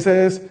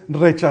 Esa es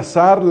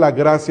rechazar la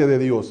gracia de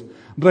Dios.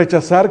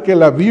 Rechazar que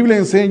la Biblia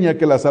enseña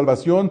que la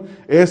salvación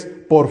es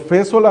por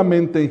fe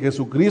solamente, en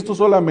Jesucristo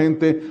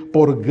solamente,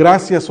 por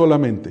gracia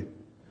solamente.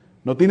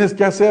 No tienes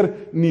que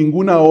hacer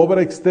ninguna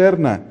obra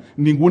externa,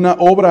 ninguna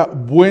obra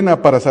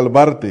buena para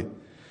salvarte.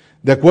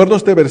 De acuerdo a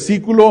este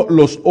versículo,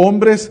 los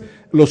hombres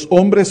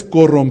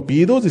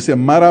corrompidos, dice,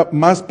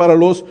 más para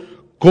los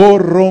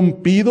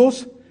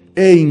corrompidos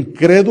e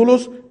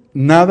incrédulos,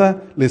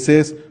 nada les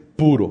es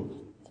puro.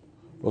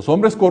 Los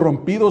hombres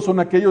corrompidos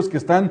son aquellos que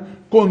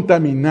están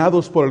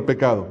contaminados por el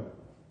pecado.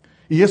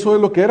 Y eso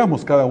es lo que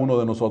éramos cada uno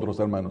de nosotros,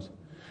 hermanos.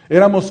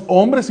 Éramos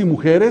hombres y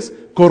mujeres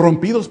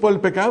corrompidos por el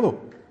pecado.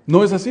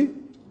 ¿No es así?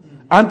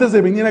 Antes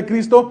de venir a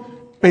Cristo,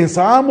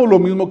 pensábamos lo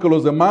mismo que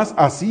los demás,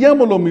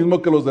 hacíamos lo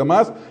mismo que los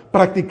demás,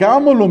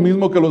 practicábamos lo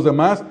mismo que los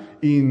demás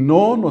y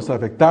no nos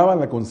afectaba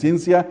la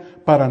conciencia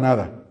para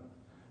nada.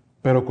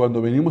 Pero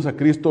cuando venimos a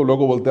Cristo,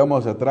 luego volteamos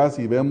hacia atrás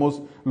y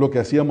vemos lo que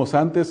hacíamos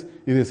antes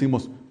y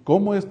decimos,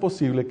 ¿cómo es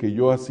posible que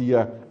yo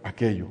hacía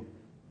aquello?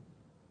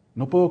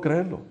 No puedo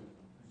creerlo,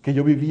 que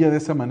yo vivía de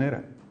esa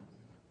manera.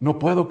 No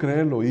puedo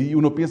creerlo. Y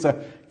uno piensa,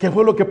 ¿qué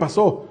fue lo que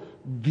pasó?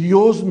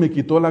 Dios me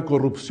quitó la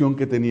corrupción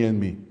que tenía en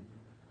mí.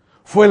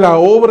 Fue la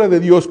obra de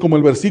Dios, como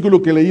el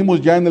versículo que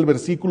leímos ya en el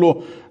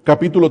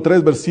capítulo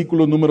 3,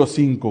 versículo número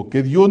 5,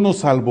 que Dios nos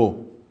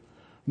salvó.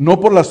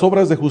 No por las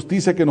obras de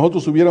justicia que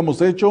nosotros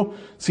hubiéramos hecho,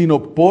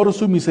 sino por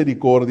su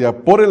misericordia,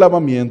 por el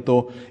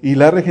lavamiento y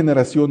la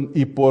regeneración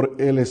y por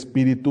el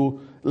Espíritu,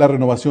 la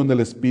renovación del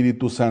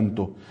Espíritu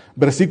Santo.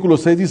 Versículo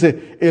 6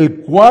 dice, el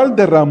cual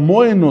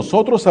derramó en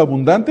nosotros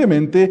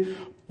abundantemente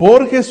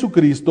por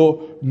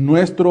Jesucristo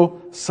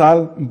nuestro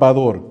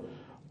Salvador,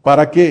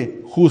 para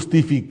que,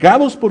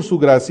 justificados por su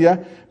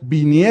gracia,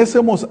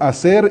 viniésemos a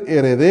ser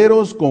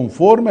herederos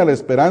conforme a la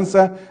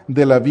esperanza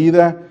de la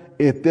vida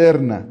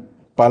eterna.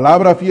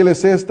 Palabra fiel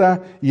es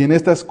esta, y en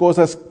estas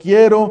cosas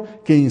quiero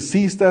que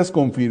insistas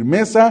con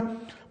firmeza,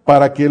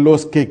 para que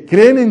los que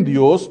creen en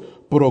Dios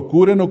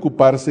procuren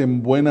ocuparse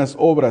en buenas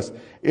obras.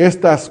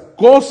 Estas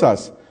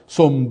cosas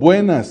son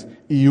buenas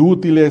y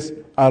útiles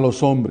a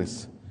los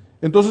hombres.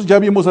 Entonces ya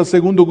vimos al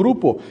segundo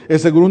grupo. El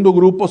segundo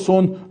grupo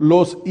son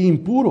los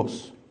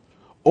impuros.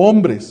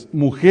 Hombres,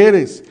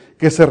 mujeres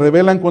que se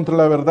rebelan contra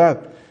la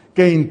verdad,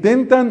 que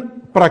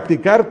intentan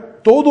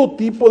practicar todo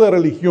tipo de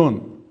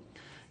religión.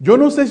 Yo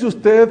no sé si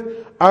usted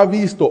ha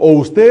visto o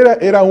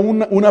usted era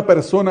una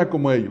persona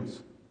como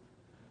ellos.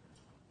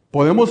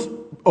 Podemos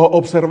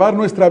observar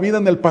nuestra vida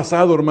en el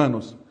pasado,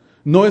 hermanos.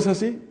 ¿No es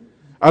así?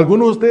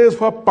 ¿Alguno de ustedes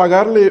fue a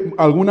pagarle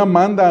alguna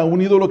manda a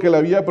un ídolo que le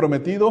había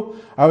prometido?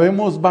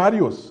 Habemos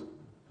varios.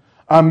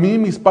 A mí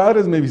mis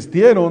padres me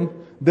vistieron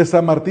de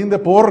San Martín de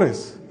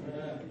Porres,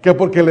 que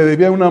porque le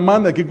debía una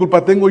manda. ¿Qué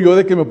culpa tengo yo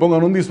de que me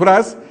pongan un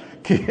disfraz?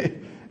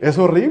 Que es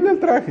horrible el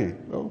traje,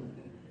 ¿no?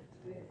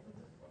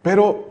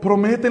 Pero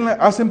prometen,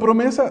 hacen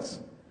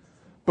promesas.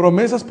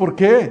 ¿Promesas por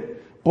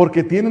qué?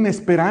 Porque tienen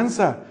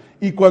esperanza.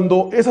 Y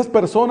cuando esas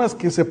personas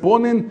que se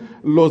ponen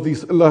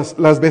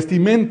las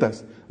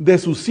vestimentas de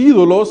sus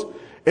ídolos,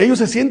 ellos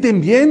se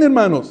sienten bien,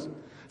 hermanos.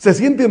 Se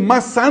sienten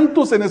más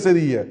santos en ese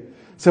día.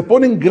 Se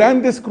ponen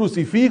grandes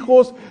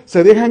crucifijos,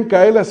 se dejan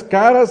caer las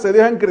caras, se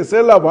dejan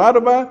crecer la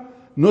barba,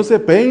 no se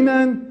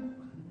peinan.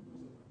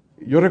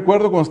 Yo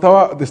recuerdo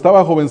cuando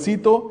estaba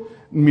jovencito,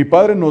 mi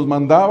padre nos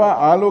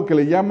mandaba algo que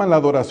le llaman la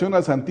adoración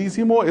al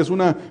Santísimo. Es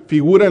una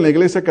figura en la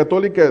iglesia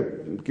católica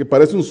que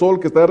parece un sol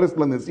que está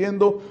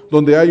resplandeciendo,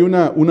 donde hay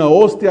una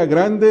hostia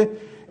grande,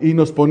 y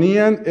nos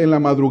ponían en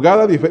la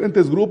madrugada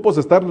diferentes grupos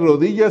a estar de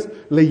rodillas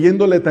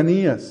leyendo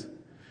letanías.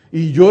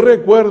 Y yo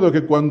recuerdo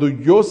que cuando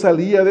yo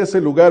salía de ese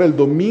lugar el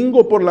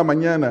domingo por la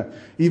mañana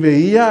y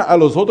veía a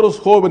los otros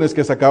jóvenes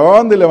que se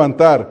acababan de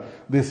levantar,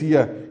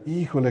 decía,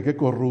 híjole, qué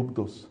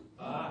corruptos,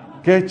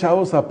 qué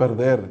echados a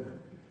perder.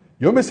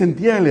 Yo me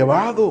sentía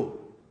elevado,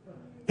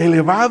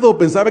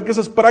 pensaba que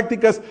esas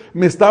prácticas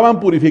me estaban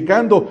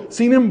purificando.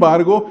 Sin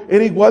embargo,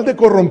 era igual de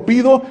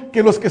corrompido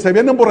que los que se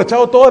habían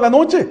emborrachado toda la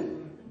noche.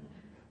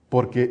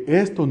 Porque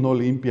esto no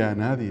limpia a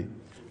nadie.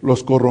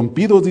 Los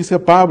corrompidos, dice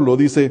Pablo,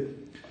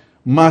 dice,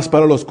 mas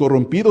para los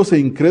corrompidos e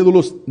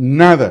incrédulos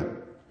nada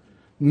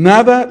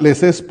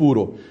les es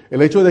puro.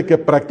 El hecho de que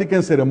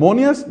practiquen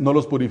ceremonias no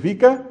los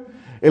purifica.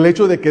 El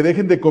hecho de que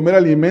dejen de comer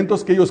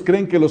alimentos que ellos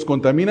creen que los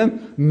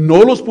contaminan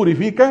no los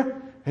purifica.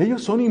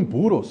 Ellos son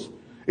impuros.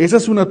 Esa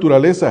es su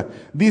naturaleza.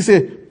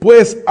 Dice,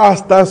 pues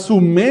hasta su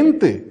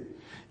mente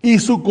y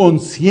su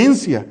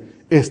conciencia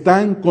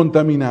están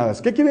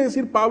contaminadas. ¿Qué quiere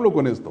decir Pablo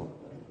con esto?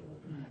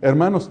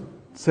 Hermanos,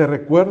 ¿se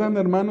recuerdan,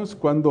 hermanos,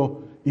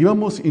 cuando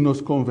íbamos y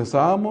nos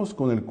confesábamos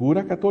con el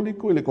cura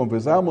católico y le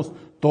confesábamos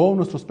todos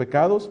nuestros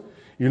pecados?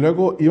 Y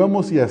luego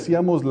íbamos y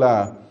hacíamos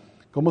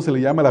 ¿cómo se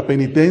le llama? La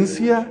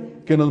penitencia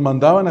que nos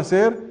mandaban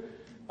hacer.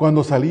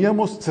 Cuando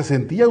salíamos, ¿se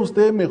sentía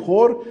usted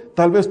mejor?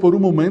 Tal vez por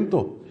un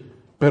momento,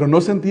 pero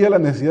 ¿no sentía la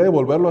necesidad de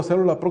volverlo a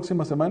hacerlo la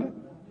próxima semana?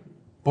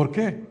 ¿Por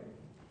qué?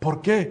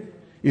 ¿Por qué?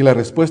 Y la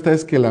respuesta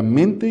es que la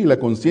mente y la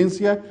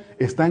conciencia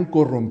están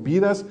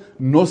corrompidas,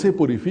 no se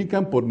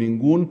purifican por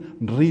ningún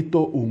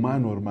rito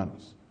humano,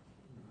 hermanos.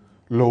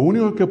 Lo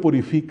único que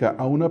purifica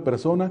a una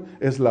persona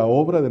es la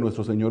obra de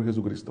nuestro Señor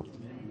Jesucristo.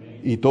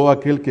 Y todo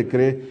aquel que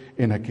cree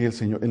en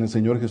el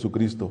Señor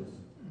Jesucristo.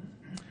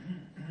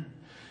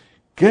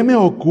 ¿Qué me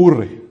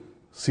ocurre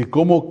si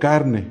como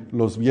carne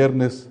los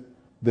viernes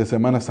de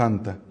Semana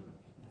Santa?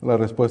 La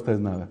respuesta es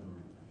nada.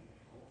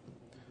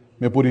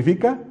 ¿Me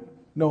purifica?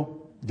 No,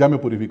 ya me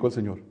purificó el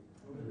Señor.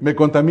 ¿Me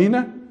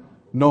contamina?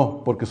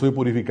 No, porque soy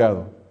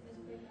purificado.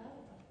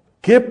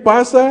 ¿Qué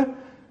pasa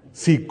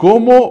si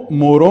como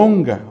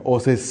moronga o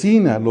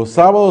cecina los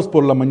sábados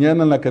por la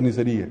mañana en la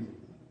carnicería?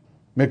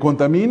 ¿Me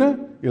contamina?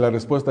 Y la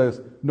respuesta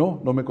es, no,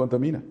 no me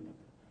contamina.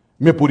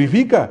 ¿Me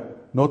purifica?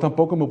 No,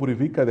 tampoco me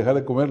purifica, dejar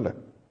de comerla.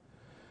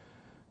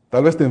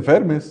 Tal vez te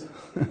enfermes,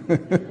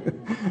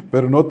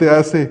 pero no te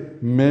hace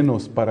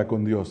menos para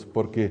con Dios,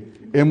 porque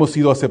hemos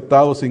sido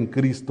aceptados en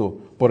Cristo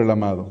por el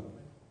amado.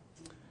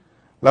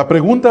 La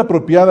pregunta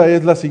apropiada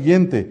es la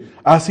siguiente: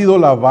 ¿has sido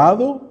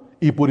lavado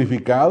y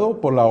purificado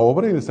por la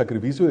obra y el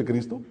sacrificio de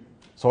Cristo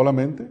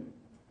solamente?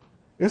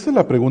 Esa es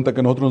la pregunta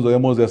que nosotros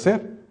debemos de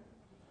hacer.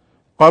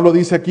 Pablo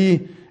dice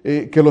aquí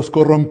que los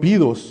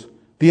corrompidos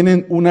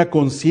tienen una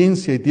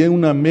conciencia y tienen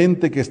una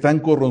mente que están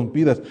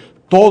corrompidas.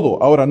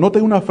 Todo. Ahora,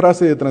 note una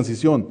frase de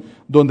transición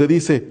donde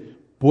dice,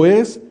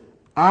 pues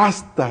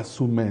hasta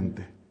su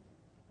mente.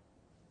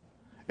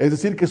 Es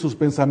decir, que sus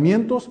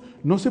pensamientos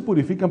no se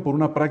purifican por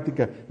una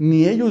práctica,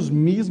 ni ellos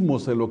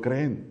mismos se lo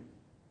creen.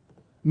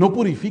 No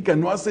purifican,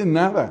 no hacen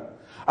nada,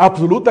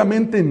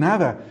 absolutamente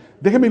nada.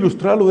 Déjeme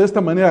ilustrarlo de esta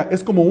manera.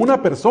 Es como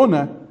una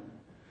persona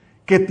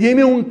que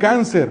tiene un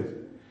cáncer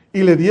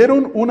y le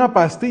dieron una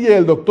pastilla y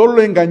el doctor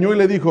lo engañó y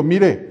le dijo,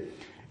 mire,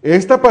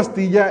 esta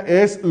pastilla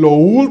es lo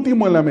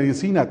último en la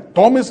medicina,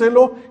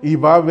 tómeselo y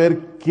va a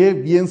ver qué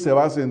bien se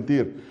va a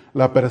sentir.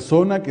 La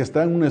persona que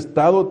está en un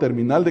estado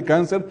terminal de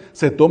cáncer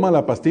se toma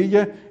la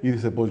pastilla y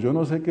dice, pues yo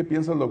no sé qué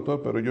piensa el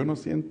doctor, pero yo no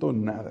siento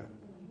nada.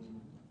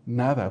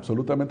 Nada,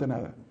 absolutamente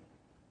nada.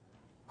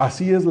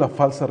 Así es la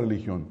falsa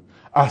religión.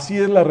 Así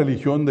es la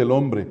religión del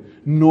hombre.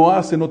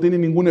 No tiene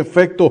ningún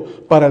efecto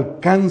para el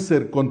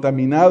cáncer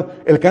contaminado,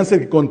 el cáncer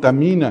que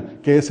contamina,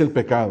 que es el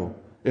pecado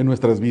en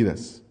nuestras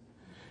vidas.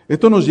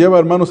 Esto nos lleva,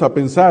 hermanos, a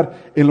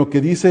pensar en lo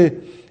que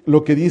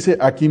dice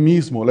aquí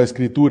mismo la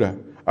Escritura,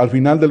 al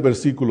final del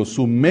versículo.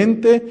 Su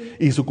mente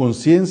y su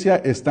conciencia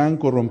están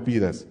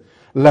corrompidas.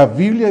 La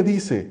Biblia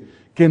dice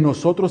que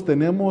nosotros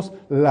tenemos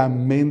la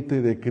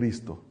mente de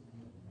Cristo.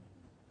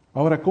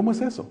 Ahora, ¿cómo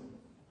es eso?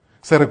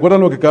 ¿Se recuerdan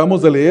lo que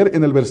acabamos de leer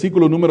en el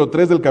versículo número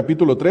 3 del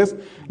capítulo 3?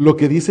 Lo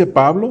que dice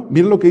Pablo.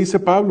 Miren lo que dice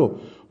Pablo.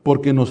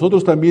 Porque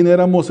nosotros también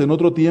éramos en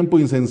otro tiempo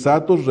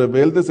insensatos,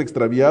 rebeldes,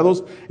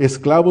 extraviados,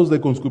 esclavos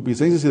de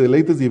concupiscencias y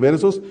deleites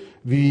diversos,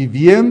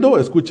 viviendo,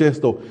 escuche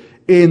esto,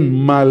 en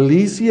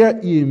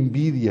malicia y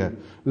envidia.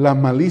 La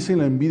malicia y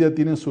la envidia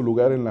tienen su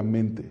lugar en la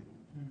mente.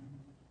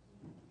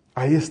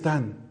 Ahí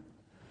están.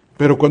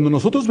 Pero cuando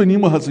nosotros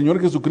venimos al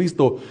Señor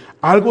Jesucristo,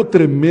 algo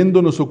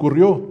tremendo nos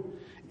ocurrió.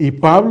 Y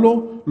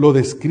Pablo lo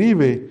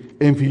describe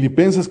en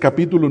Filipenses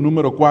capítulo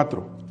número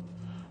 4.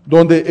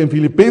 Donde en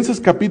Filipenses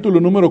capítulo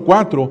número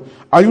 4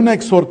 hay una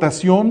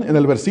exhortación en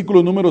el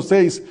versículo número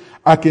 6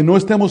 a que no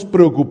estemos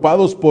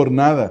preocupados por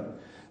nada.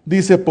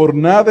 Dice, por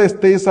nada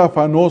estéis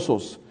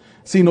afanosos,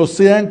 sino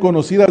sean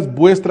conocidas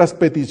vuestras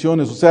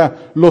peticiones, o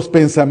sea, los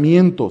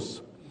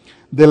pensamientos,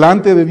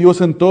 delante de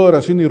Dios en toda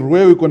oración y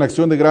ruego y con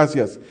acción de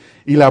gracias.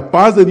 Y la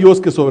paz de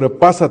Dios que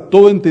sobrepasa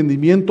todo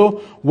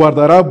entendimiento,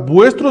 guardará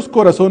vuestros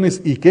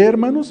corazones, ¿y qué,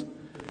 hermanos?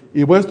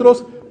 Y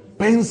vuestros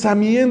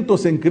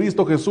pensamientos en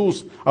Cristo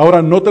Jesús.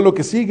 Ahora note lo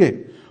que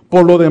sigue.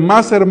 Por lo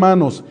demás,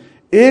 hermanos,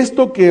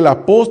 Esto que el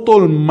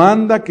apóstol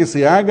manda que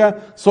se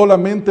haga,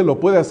 solamente lo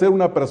puede hacer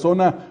una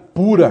persona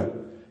pura,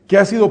 que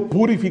ha sido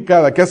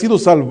purificada, que ha sido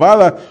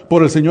salvada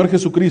por el Señor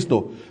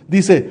Jesucristo.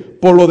 Dice,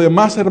 por lo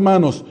demás,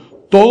 hermanos,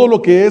 todo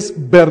lo que es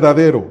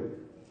verdadero,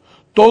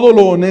 todo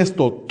lo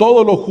honesto,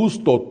 todo lo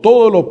justo,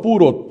 todo lo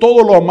puro,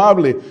 todo lo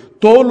amable,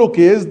 todo lo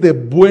que es de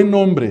buen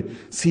nombre,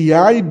 si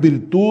hay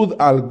virtud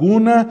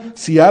alguna,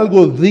 si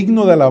algo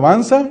digno de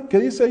alabanza, ¿qué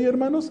dice ahí,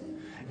 hermanos?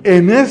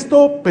 En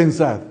esto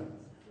pensad.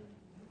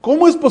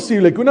 ¿Cómo es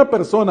posible que una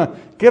persona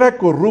que era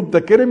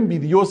corrupta, que era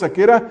envidiosa,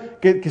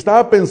 que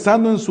estaba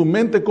pensando en su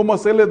mente cómo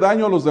hacerle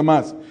daño a los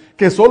demás,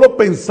 que solo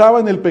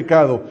pensaba en el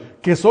pecado,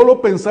 que solo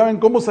pensaba en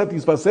cómo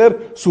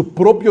satisfacer su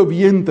propio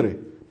vientre,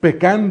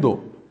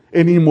 pecando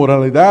en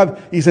inmoralidad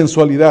y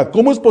sensualidad,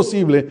 cómo es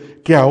posible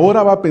que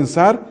ahora va a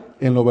pensar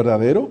en lo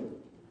verdadero,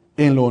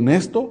 en lo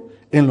honesto,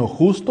 en lo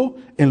justo,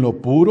 en lo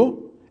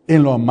puro,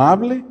 en lo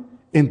amable,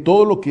 en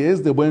todo lo que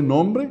es de buen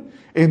nombre,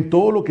 en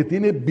todo lo que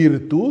tiene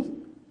virtud?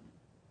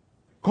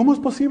 ¿Cómo es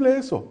posible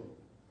eso?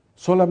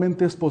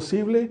 Solamente es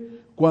posible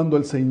cuando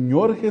el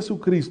Señor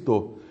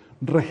Jesucristo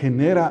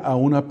regenera a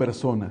una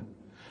persona,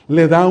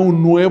 le da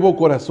un nuevo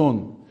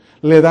corazón,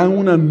 le da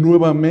una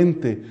nueva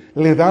mente,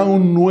 le da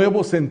un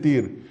nuevo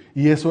sentir.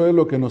 Y eso es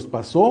lo que nos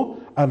pasó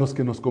a los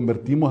que nos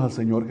convertimos al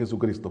Señor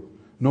Jesucristo.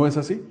 ¿No es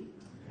así?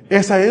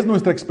 Esa es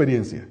nuestra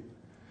experiencia.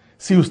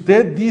 Si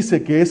usted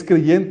dice que es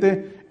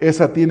creyente,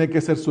 esa tiene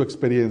que ser su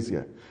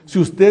experiencia. Si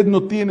usted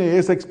no tiene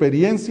esa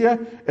experiencia,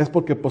 es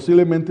porque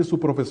posiblemente su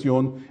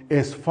profesión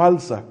es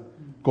falsa,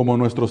 como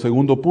nuestro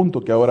segundo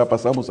punto, que ahora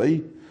pasamos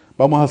ahí.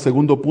 Vamos al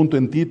segundo punto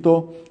en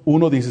Tito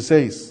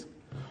 1:16.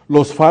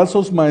 Los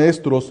falsos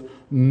maestros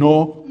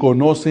no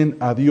conocen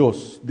a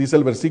Dios. Dice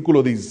el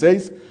versículo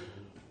 16,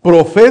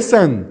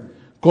 profesan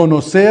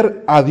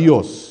conocer a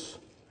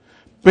Dios,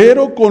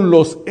 pero con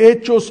los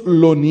hechos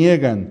lo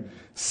niegan,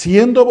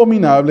 siendo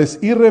abominables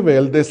y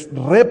rebeldes,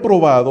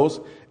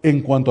 reprobados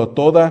en cuanto a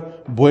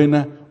toda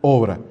buena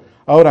obra.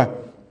 Ahora,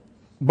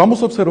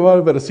 vamos a observar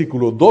el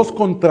versículo, dos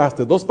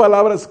contrastes, dos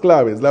palabras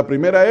claves. La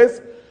primera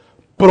es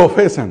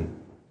profesan,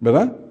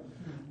 ¿verdad?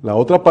 La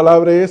otra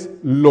palabra es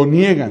lo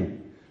niegan.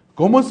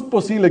 ¿Cómo es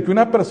posible que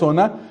una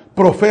persona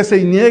profese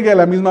y niegue a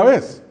la misma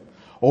vez?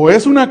 O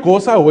es una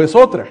cosa o es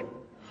otra.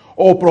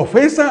 O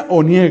profesa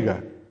o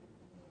niega.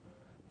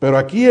 Pero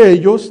aquí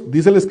ellos,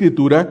 dice la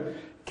Escritura,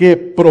 que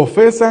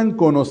profesan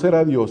conocer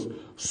a Dios.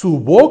 Su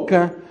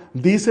boca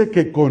dice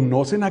que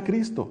conocen a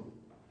Cristo,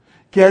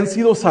 que han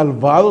sido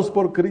salvados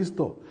por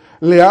Cristo.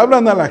 Le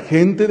hablan a la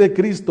gente de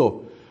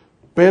Cristo,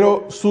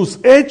 pero sus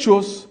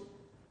hechos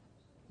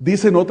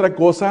dicen otra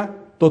cosa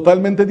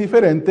totalmente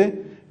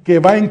diferente que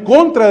va en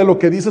contra de lo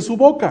que dice su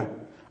boca.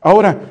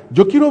 Ahora,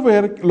 yo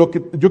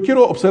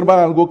quiero observar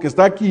algo que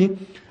está aquí.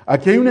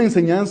 Aquí hay una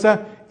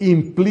enseñanza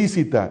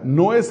implícita,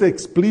 no es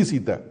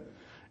explícita.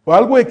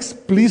 Algo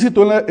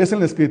explícito es en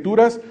las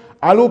Escrituras,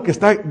 algo que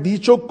está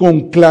dicho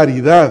con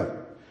claridad,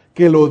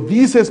 que lo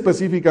dice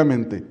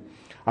específicamente.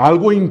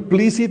 Algo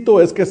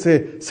implícito es que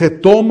se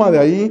toma de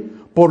ahí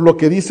por lo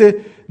que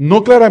dice,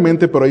 no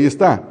claramente, pero ahí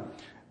está.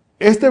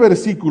 Este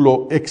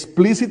versículo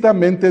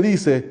explícitamente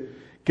dice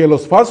que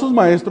los falsos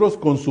maestros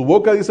con su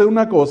boca dicen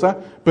una cosa,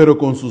 pero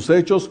con sus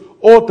hechos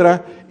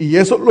otra, y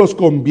eso los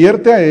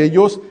convierte a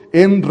ellos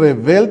en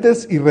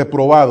rebeldes y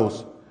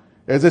reprobados.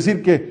 Es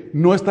decir, que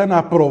no están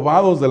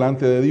aprobados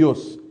delante de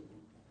Dios.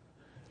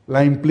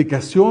 La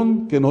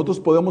implicación que nosotros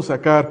podemos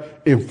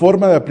sacar en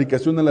forma de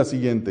aplicación es la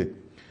siguiente.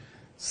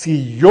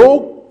 Si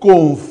yo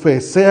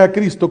confesé a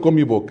Cristo con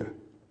mi boca,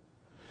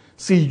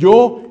 si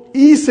yo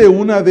hice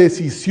una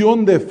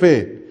decisión de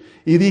fe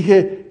y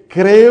dije,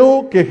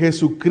 creo que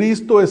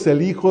Jesucristo es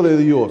el Hijo de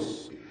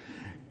Dios,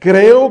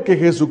 creo que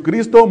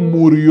Jesucristo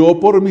murió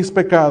por mis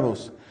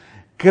pecados,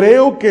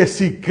 creo que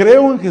si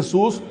creo en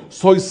Jesús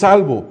soy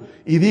salvo,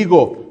 y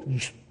digo,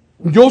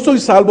 yo soy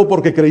salvo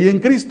porque creí en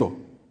Cristo,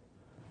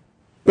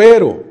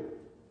 pero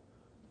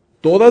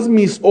todas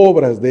mis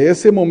obras de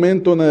ese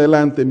momento en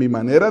adelante, mi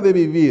manera de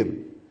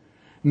vivir,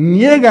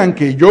 niegan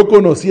que yo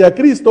conocí a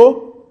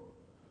Cristo,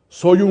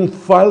 soy un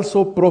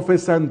falso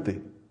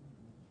profesante.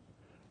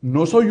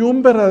 No soy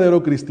un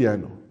verdadero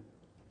cristiano.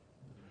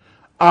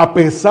 A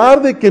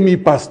pesar de que mi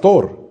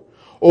pastor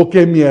o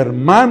que mi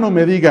hermano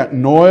me diga,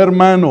 no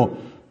hermano,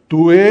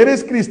 tú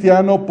eres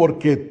cristiano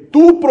porque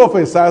tú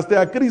profesaste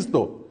a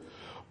Cristo.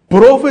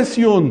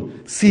 Profesión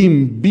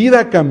sin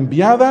vida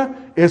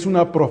cambiada es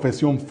una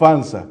profesión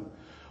falsa.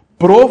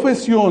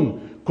 Profesión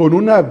con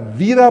una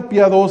vida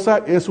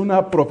piadosa es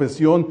una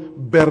profesión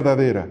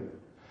verdadera.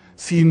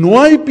 Si no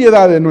hay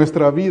piedad en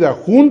nuestra vida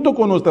junto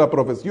con nuestra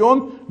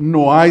profesión,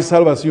 no hay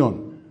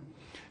salvación.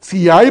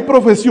 Si hay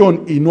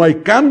profesión y no hay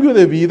cambio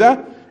de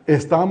vida,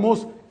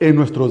 estamos en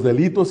nuestros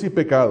delitos y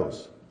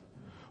pecados.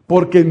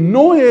 Porque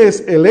no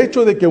es el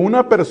hecho de que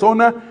una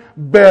persona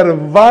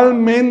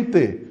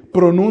verbalmente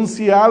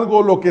pronuncie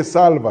algo lo que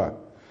salva,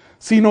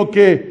 sino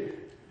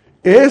que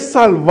es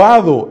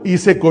salvado y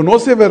se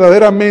conoce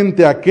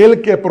verdaderamente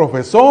aquel que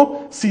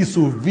profesó si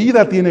su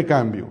vida tiene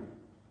cambio.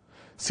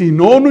 Si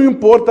no, no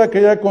importa que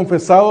haya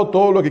confesado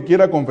todo lo que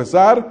quiera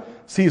confesar,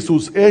 si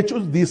sus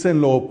hechos dicen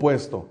lo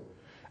opuesto.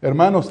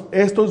 Hermanos,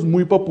 esto es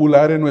muy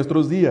popular en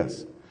nuestros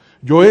días.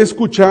 Yo he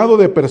escuchado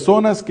de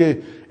personas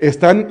que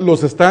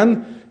los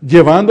están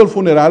llevando al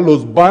funeral,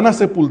 los van a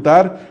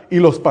sepultar, y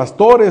los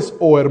pastores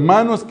o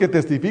hermanos que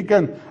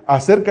testifican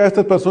acerca de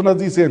estas personas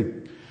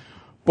dicen,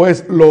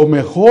 pues lo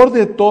mejor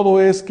de todo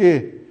es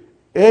que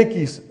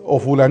X o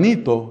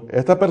fulanito,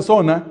 esta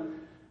persona,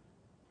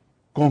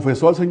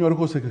 confesó al Señor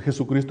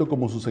Jesucristo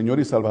como su Señor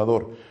y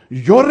Salvador.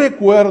 Yo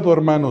recuerdo,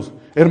 hermanos,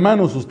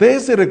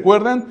 ustedes se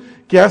recuerdan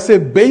que hace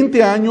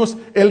 20 años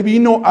él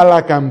vino a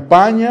la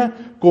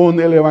campaña con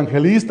el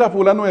evangelista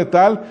fulano de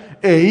tal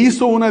e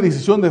hizo una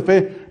decisión de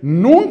fe.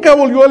 Nunca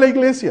volvió a la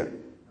iglesia.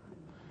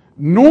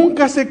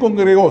 Nunca se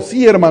congregó.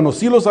 Sí, hermanos,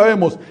 sí lo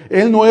sabemos.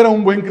 Él no era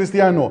un buen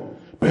cristiano,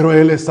 pero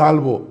él es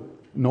salvo.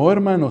 No,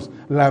 hermanos,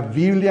 la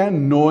Biblia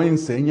no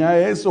enseña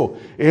eso.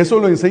 Eso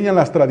lo enseñan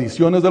las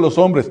tradiciones de los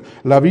hombres.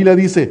 La Biblia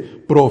dice,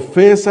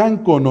 profesan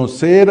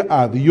conocer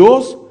a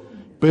Dios,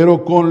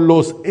 pero con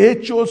los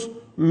hechos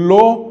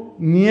lo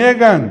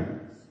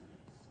niegan.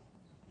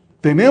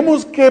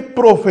 Tenemos que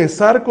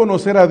profesar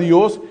conocer a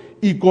Dios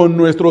y con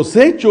nuestros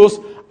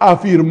hechos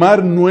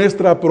afirmar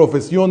nuestra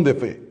profesión de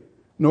fe.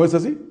 ¿No es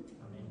así?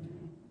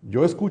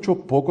 Yo escucho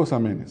pocos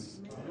amenes.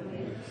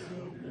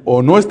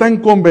 O no están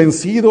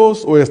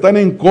convencidos o están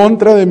en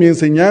contra de mi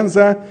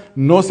enseñanza,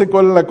 no sé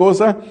cuál es la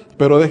cosa,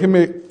 pero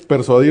déjenme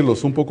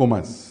persuadirlos un poco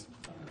más,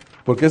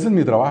 porque ese es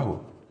mi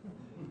trabajo.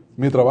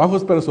 Mi trabajo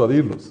es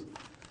persuadirlos.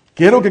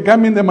 Quiero que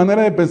cambien de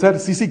manera de pensar,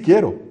 sí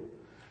quiero.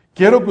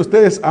 Quiero que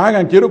ustedes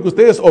hagan, quiero que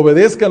ustedes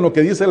obedezcan lo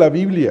que dice la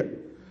Biblia,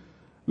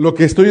 lo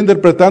que estoy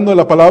interpretando de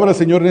la palabra del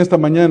Señor en esta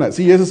mañana.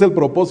 Sí, ese es el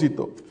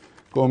propósito.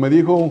 Como me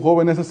dijo un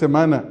joven esa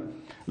semana,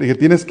 le dije,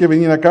 tienes que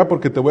venir acá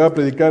porque te voy a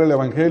predicar el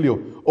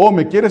evangelio. Oh,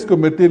 ¿me quieres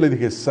convertir? Le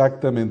dije,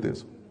 exactamente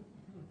eso.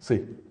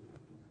 Sí.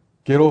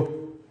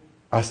 Quiero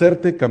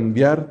hacerte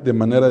cambiar de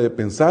manera de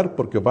pensar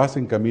porque vas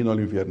en camino al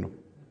infierno.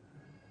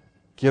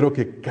 Quiero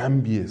que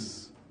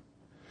cambies.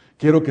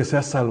 Quiero que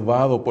seas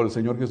salvado por el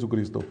Señor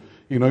Jesucristo.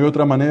 Y no hay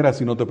otra manera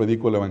si no te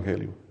predico el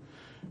evangelio.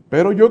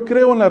 Pero yo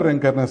creo en la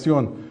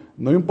reencarnación.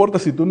 No importa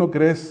si tú no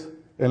crees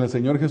en el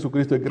Señor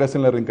Jesucristo y crees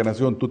en la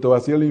reencarnación, tú te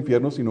vas a ir al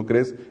infierno si no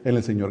crees en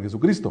el Señor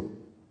Jesucristo.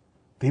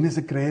 Tienes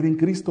que creer en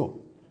Cristo.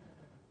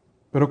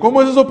 ¿Pero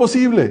cómo es eso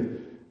posible?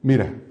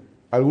 Mira,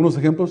 algunos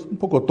ejemplos un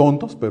poco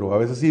tontos, pero a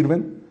veces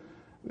sirven.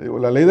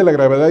 La ley de la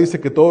gravedad dice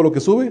que todo lo que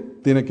sube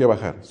tiene que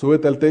bajar.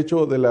 Súbete al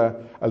techo de la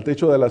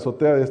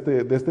azotea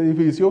de este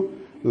edificio,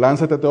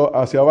 lánzate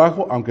hacia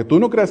abajo, aunque tú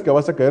no creas que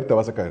vas a caer, te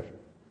vas a caer.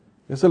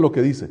 Eso es lo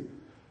que dice.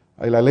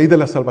 La ley de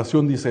la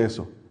salvación dice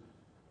eso.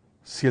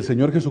 Si el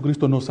Señor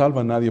Jesucristo no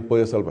salva, nadie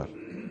puede salvar,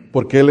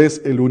 porque Él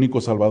es el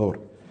único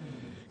Salvador.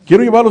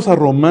 Quiero llevarlos a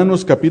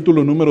Romanos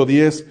capítulo número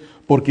 10,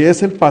 porque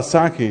es el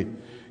pasaje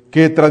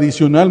que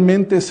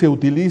tradicionalmente se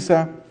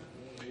utiliza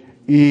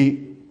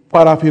y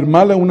para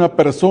afirmarle a una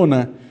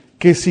persona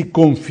que si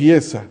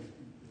confiesa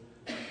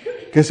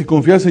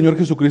al Señor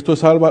Jesucristo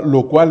salva,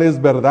 lo cual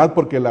es verdad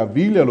porque la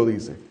Biblia lo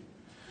dice.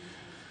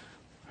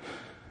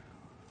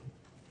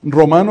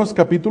 Romanos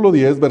capítulo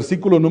 10,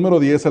 versículo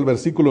número 10 al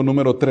versículo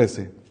número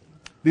 13.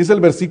 Dice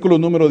el versículo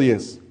número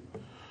 10,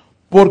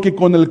 porque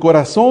con el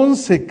corazón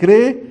se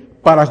cree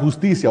para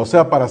justicia, o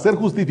sea, para ser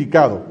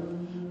justificado.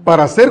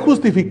 Para ser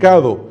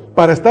justificado,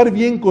 para estar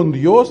bien con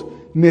Dios,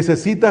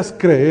 necesitas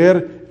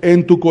creer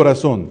en tu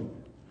corazón.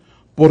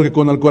 Porque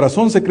con el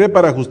corazón se cree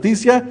para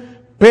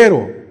justicia,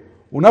 pero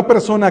una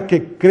persona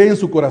que cree en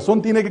su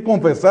corazón tiene que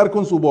confesar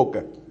con su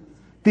boca.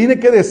 Tiene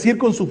que decir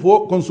con su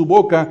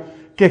boca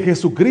que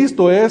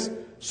Jesucristo es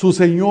su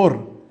Señor,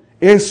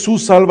 es su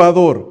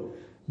Salvador.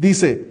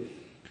 Dice,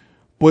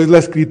 pues la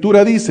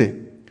Escritura dice,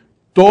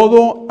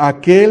 todo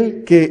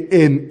aquel que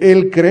en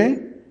Él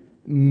cree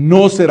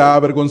no será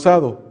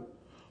avergonzado,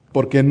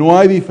 porque no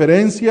hay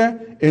diferencia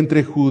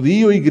entre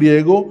judío y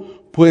griego,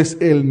 pues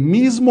el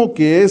mismo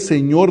que es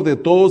Señor de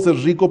todos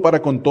es rico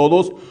para con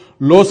todos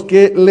los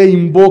que le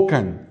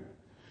invocan.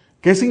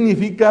 ¿Qué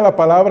significa la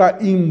palabra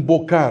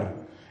invocar?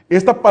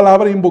 Esta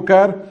palabra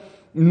invocar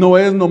no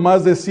es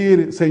nomás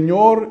decir,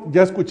 Señor,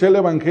 ya escuché el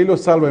evangelio,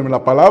 sálvame.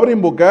 La palabra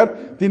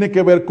invocar tiene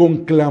que ver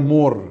con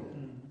clamor.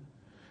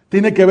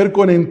 Tiene que ver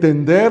con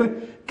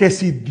entender que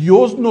si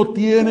Dios no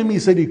tiene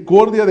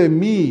misericordia de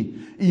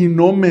mí y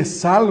no me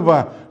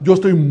salva, yo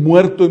estoy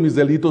muerto en mis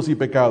delitos y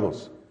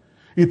pecados.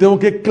 Y tengo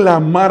que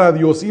clamar a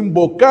Dios,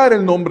 invocar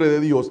el nombre de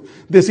Dios,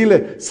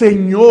 decirle,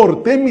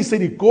 Señor, ten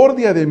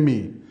misericordia de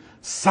mí,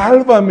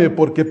 sálvame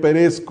porque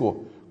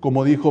perezco.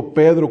 Como dijo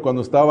Pedro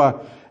cuando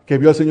que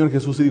vio al Señor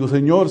Jesús y dijo,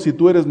 Señor, si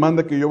tú eres,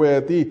 manda que yo vaya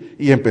a ti.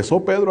 Y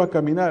empezó Pedro a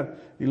caminar.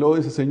 Y luego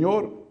dice,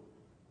 Señor,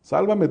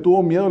 sálvame,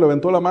 tuvo miedo,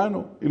 levantó la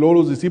mano. Y luego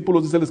los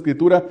discípulos, dice la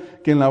Escritura,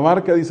 que en la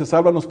barca dice,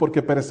 sálvanos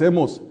porque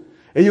perecemos.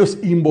 Ellos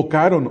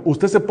invocaron.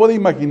 Usted se puede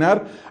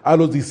imaginar a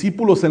los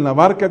discípulos en la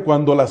barca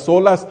cuando las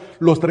olas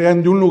los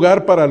traían de un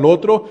lugar para el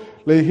otro.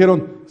 Le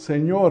dijeron,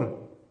 Señor,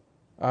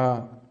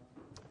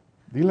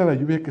 dile a la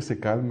lluvia que se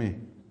calme.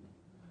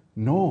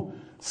 No,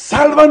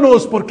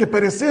 sálvanos porque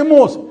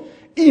perecemos.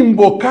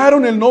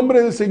 Invocaron el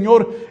nombre del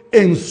Señor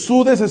en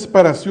su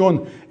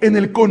desesperación, en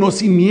el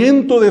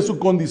conocimiento de su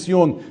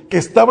condición, que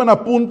estaban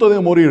a punto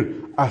de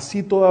morir.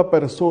 Así toda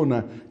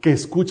persona que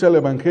escucha el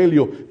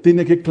Evangelio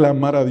tiene que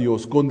clamar a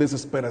Dios con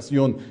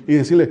desesperación y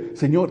decirle: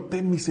 Señor,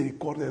 ten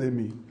misericordia de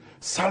mí.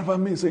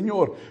 Sálvame,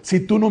 Señor. Si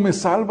tú no me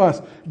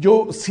salvas,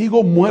 yo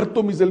sigo muerto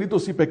en mis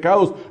delitos y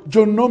pecados.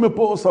 Yo no me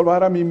puedo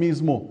salvar a mí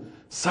mismo.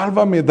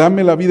 Sálvame,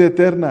 dame la vida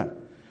eterna.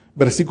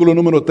 Versículo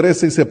número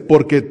 13 dice: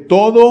 porque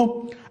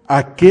todo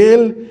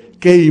aquel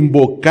que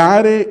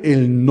invocare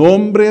el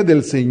nombre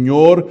del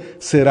Señor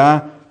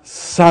será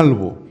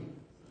salvo.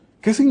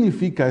 ¿Qué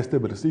significa este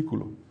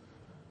versículo?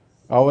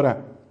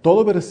 Ahora,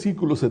 todo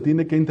versículo se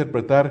tiene que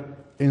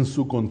interpretar en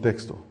su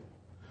contexto.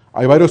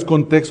 Hay varios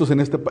contextos en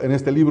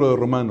este libro de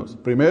Romanos.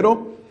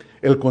 Primero,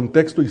 el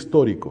contexto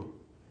histórico.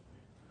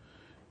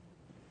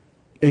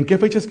 ¿En qué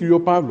fecha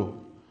escribió Pablo?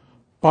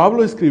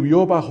 Pablo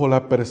escribió bajo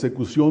la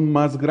persecución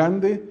más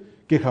grande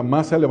que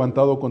jamás se ha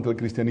levantado contra el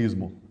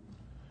cristianismo.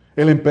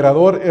 El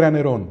emperador era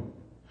Nerón.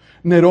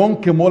 Nerón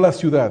quemó la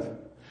ciudad.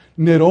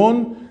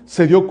 Nerón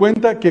se dio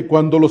cuenta que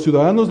cuando los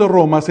ciudadanos de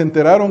Roma se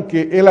enteraron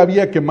que él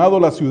había quemado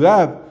la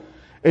ciudad,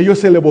 ellos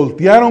se le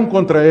voltearon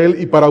contra él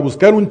y para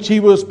buscar un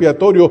chivo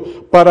expiatorio,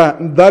 para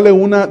darle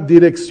una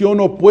dirección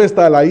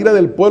opuesta a la ira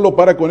del pueblo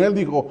para con él,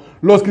 dijo: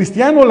 los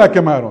cristianos la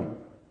quemaron.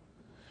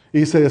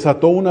 Y se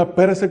desató una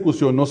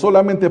persecución, no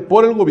solamente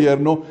por el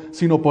gobierno,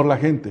 sino por la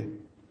gente.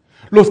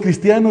 Los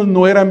cristianos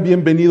no eran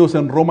bienvenidos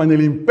en Roma, en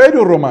el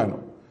imperio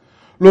romano.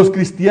 Los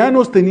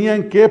cristianos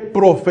tenían que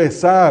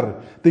profesar,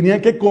 tenían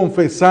que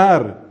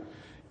confesar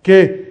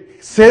que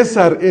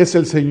César es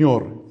el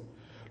Señor.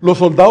 Los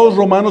soldados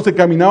romanos que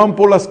caminaban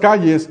por las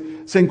calles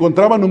se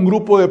encontraban un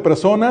grupo de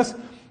personas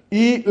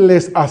y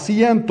les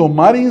hacían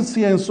tomar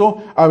incienso,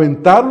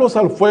 aventarlos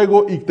al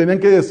fuego y tenían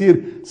que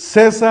decir: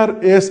 César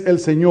es el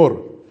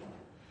Señor.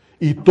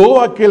 Y todo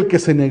aquel que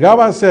se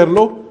negaba a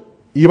hacerlo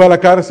iba a la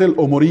cárcel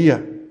o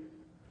moría.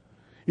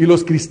 Y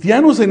los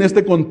cristianos en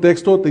este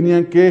contexto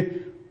tenían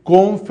que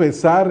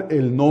confesar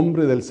el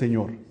nombre del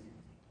Señor.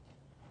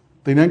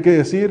 Tenían que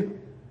decir: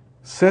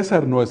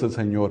 César no es el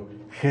Señor,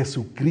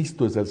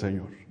 Jesucristo es el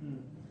Señor.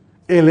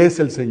 Él es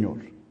el Señor.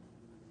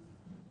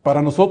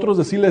 Para nosotros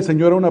decirle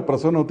Señor a una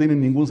persona no tiene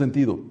ningún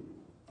sentido.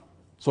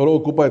 Solo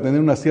ocupa de tener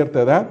una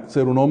cierta edad,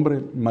 ser un hombre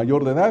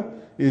mayor de edad,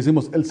 y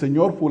decimos: el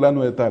Señor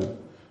fulano de tal.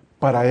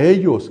 Para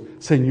ellos,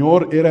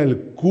 Señor era el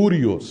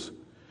Curios,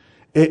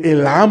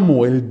 el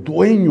amo, el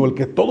dueño, el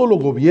que todo lo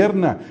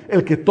gobierna,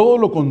 el que todo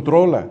lo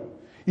controla.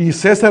 Y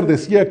César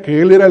decía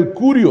que él era el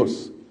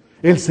Curios,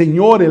 el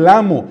Señor, el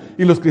amo.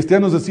 Y los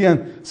cristianos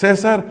decían: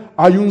 César,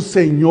 hay un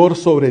Señor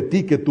sobre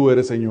ti que tú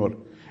eres Señor.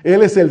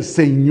 Él es el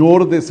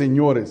Señor de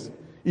señores.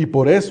 Y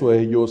por eso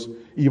ellos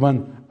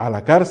iban a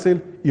la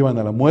cárcel, iban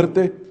a la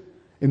muerte.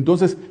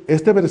 Entonces,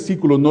 este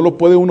versículo no lo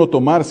puede uno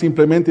tomar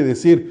simplemente y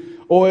decir: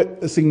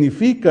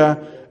 significa,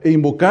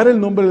 invocar el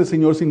nombre del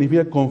Señor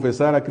significa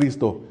confesar a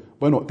Cristo.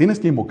 Bueno, tienes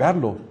que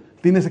invocarlo,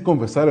 tienes que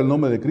confesar el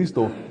nombre de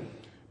Cristo,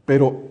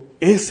 pero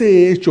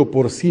ese hecho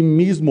por sí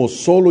mismo,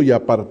 solo y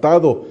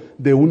apartado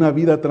de una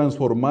vida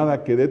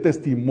transformada que dé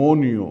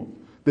testimonio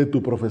de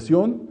tu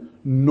profesión,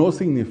 no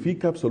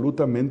significa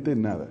absolutamente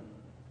nada.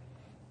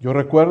 Yo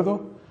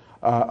recuerdo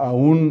a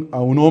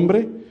un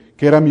hombre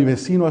que era mi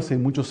vecino hace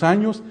muchos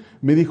años,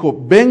 me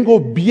dijo: vengo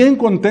bien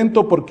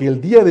contento porque el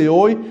día de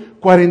hoy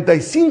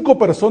 45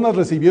 personas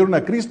recibieron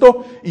a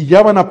Cristo y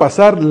ya van a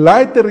pasar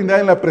la eternidad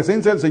en la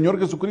presencia del Señor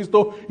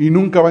Jesucristo y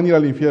nunca van a ir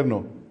al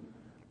infierno.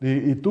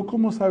 ¿Y tú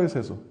cómo sabes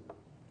eso?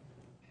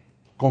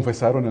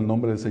 ¿Confesaron el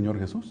nombre del Señor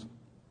Jesús?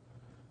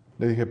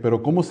 Le dije: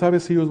 pero ¿cómo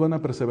sabes si ellos van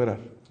a perseverar?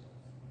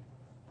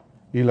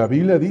 Y la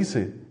Biblia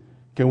dice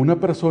que una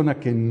persona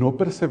que no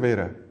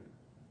persevera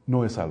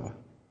no es salva.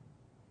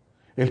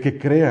 El que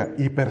crea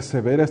y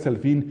persevera hasta el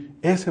fin,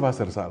 ese va a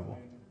ser salvo.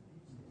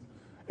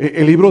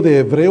 El libro de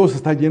Hebreos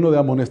está lleno de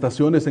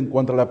amonestaciones en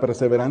cuanto a la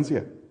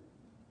perseverancia.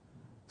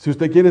 Si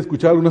usted quiere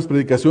escuchar algunas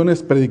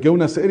predicaciones, prediqué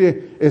una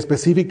serie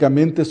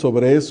específicamente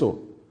sobre eso.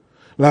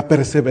 La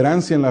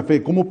perseverancia en la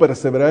fe, cómo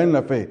perseverar en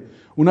la fe.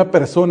 Una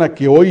persona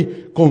que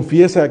hoy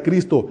confiesa a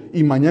Cristo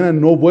y mañana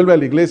no vuelve a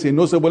la iglesia y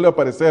no se vuelve a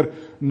aparecer,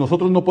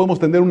 nosotros no podemos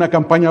tener una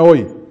campaña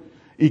hoy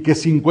y que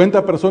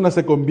 50 personas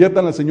se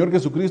conviertan al Señor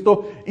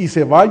Jesucristo y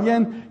se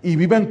vayan y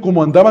vivan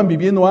como andaban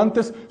viviendo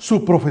antes.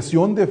 Su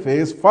profesión de fe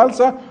es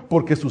falsa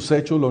porque sus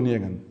hechos lo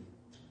niegan.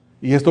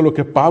 Y esto es lo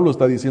que Pablo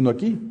está diciendo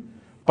aquí.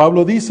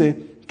 Pablo dice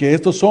que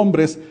estos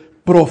hombres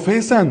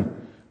profesan,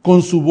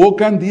 con su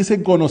boca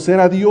dicen conocer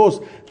a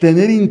Dios,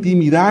 tener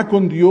intimidad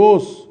con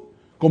Dios,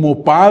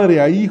 como padre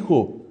a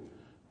hijo,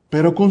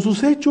 pero con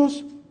sus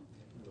hechos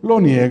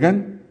lo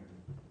niegan.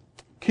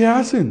 ¿Qué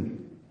hacen?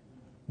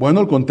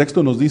 Bueno, el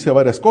contexto nos dice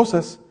varias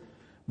cosas.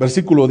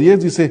 Versículo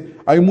 10 dice: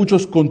 hay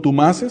muchos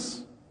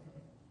contumaces,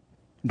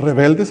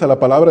 rebeldes a la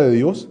palabra de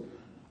Dios,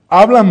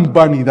 hablan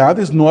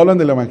vanidades, no hablan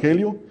del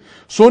evangelio,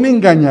 son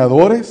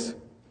engañadores,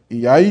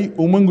 y hay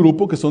un buen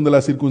grupo que son de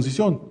la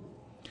circuncisión.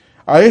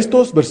 A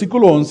estos,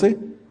 versículo 11,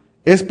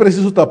 es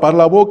preciso tapar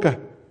la boca,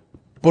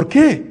 ¿Por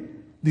qué?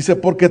 Dice,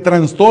 porque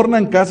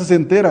trastornan casas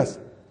enteras.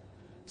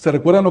 ¿Se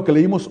recuerdan lo que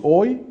leímos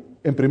hoy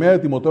en 1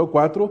 Timoteo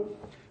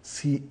 4?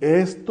 Si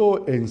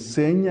esto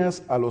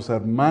enseñas a los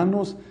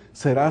hermanos,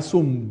 serás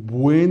un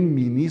buen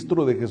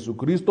ministro de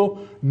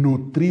Jesucristo,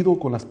 nutrido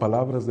con las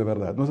palabras de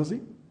verdad. ¿No es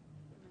así?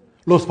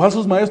 Los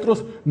falsos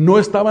maestros no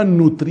estaban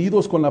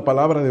nutridos con la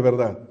palabra de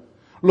verdad.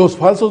 Los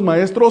falsos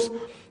maestros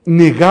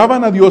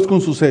negaban a Dios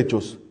con sus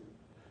hechos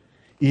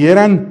y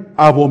eran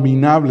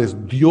abominables.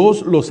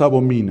 Dios los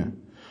abomina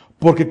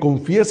porque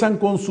confiesan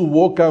con su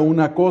boca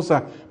una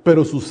cosa,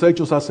 pero sus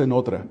hechos hacen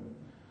otra.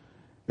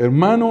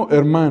 Hermano,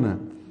 hermana,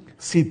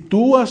 si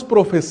tú has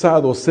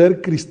profesado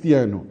ser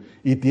cristiano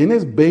y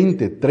tienes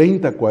 20,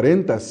 30,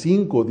 40,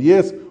 5,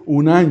 10,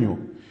 un año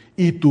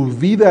y tu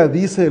vida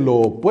dice lo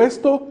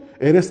opuesto,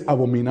 eres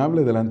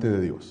abominable delante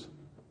de Dios.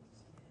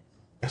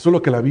 Eso es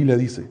lo que la Biblia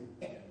dice.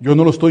 Yo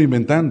no lo estoy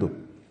inventando.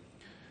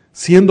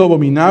 Siendo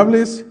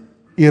abominables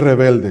y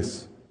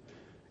rebeldes.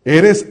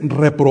 Eres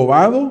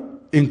reprobado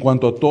en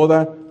cuanto a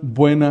toda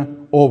buena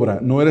obra.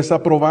 No eres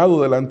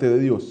aprobado delante de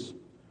Dios.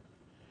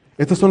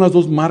 Estas son las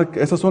dos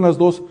marcas, estas son las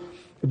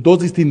dos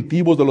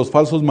distintivos de los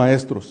falsos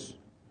maestros.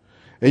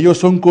 Ellos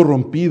son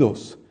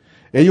corrompidos.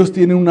 Ellos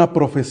tienen una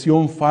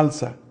profesión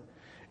falsa.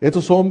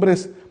 Estos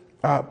hombres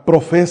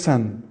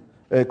profesan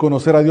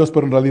conocer a Dios,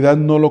 pero en realidad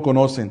no lo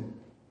conocen.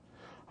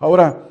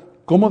 Ahora,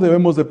 ¿cómo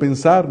debemos de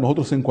pensar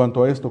nosotros en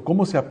cuanto a esto?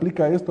 ¿Cómo se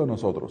aplica esto a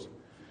nosotros?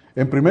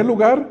 En primer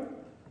lugar,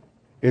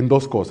 en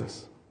dos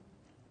cosas.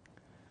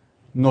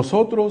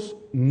 Nosotros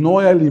no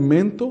hay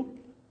alimento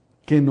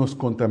que nos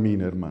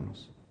contamine,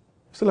 hermanos.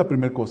 Esa es la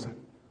primera cosa.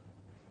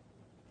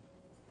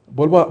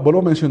 Vuelvo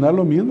a mencionar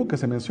lo mismo que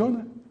se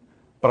menciona.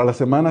 Para la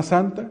Semana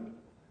Santa,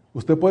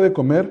 usted puede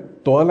comer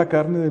toda la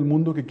carne del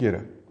mundo que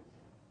quiera.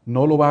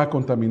 No lo va a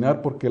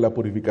contaminar porque la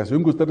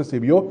purificación que usted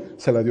recibió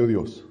se la dio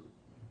Dios.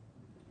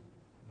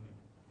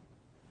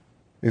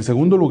 En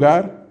segundo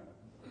lugar,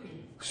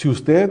 si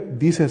usted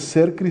dice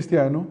ser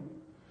cristiano,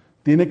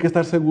 tiene que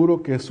estar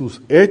seguro que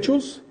sus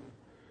hechos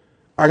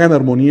hagan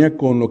armonía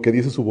con lo que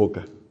dice su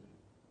boca.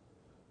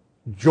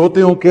 Yo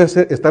tengo que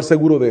estar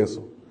seguro de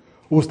eso.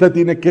 Usted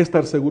tiene que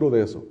estar seguro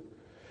de eso.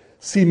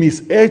 Si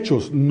mis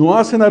hechos no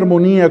hacen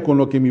armonía con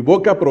lo que mi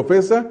boca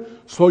profesa,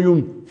 soy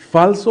un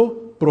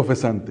falso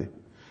profesante.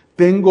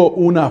 Tengo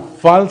una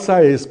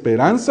falsa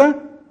esperanza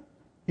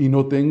y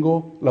no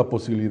tengo la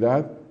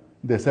posibilidad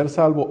de ser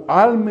salvo,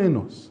 al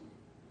menos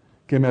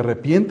que me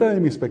arrepienta de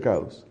mis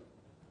pecados,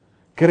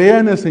 crea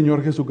en el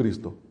Señor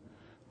Jesucristo,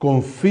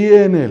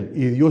 confíe en Él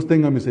y Dios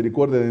tenga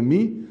misericordia de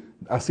mí,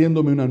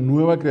 haciéndome una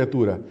nueva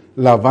criatura,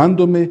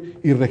 lavándome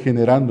y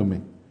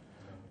regenerándome.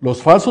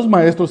 Los falsos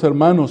maestros,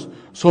 hermanos,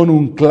 son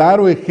un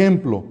claro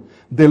ejemplo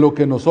de lo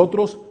que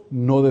nosotros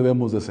no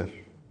debemos de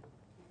ser.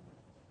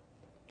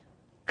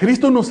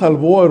 Cristo nos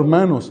salvó,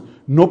 hermanos,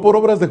 no por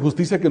obras de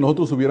justicia que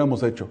nosotros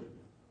hubiéramos hecho.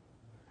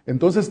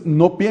 Entonces,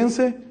 no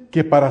piense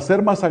que para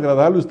ser más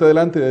agradable usted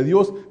delante de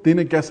Dios,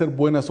 tiene que hacer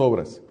buenas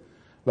obras.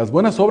 Las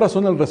buenas obras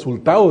son el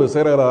resultado de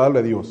ser agradable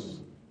a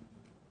Dios.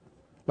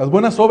 Las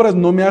buenas obras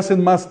no me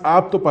hacen más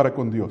apto para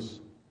con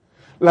Dios.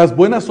 Las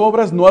buenas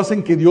obras no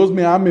hacen que Dios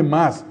me ame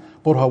más.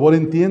 Por favor,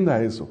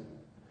 entienda eso.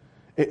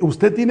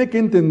 Usted tiene que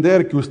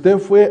entender que usted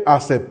fue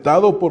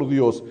aceptado por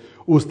Dios.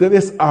 Usted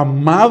es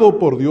amado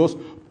por Dios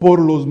por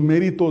los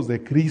méritos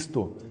de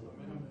Cristo,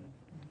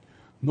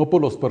 no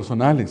por los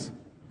personales.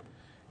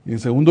 Y en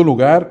segundo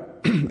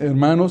lugar,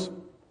 hermanos,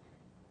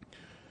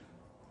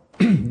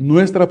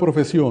 nuestra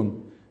profesión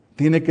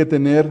tiene que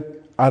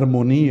tener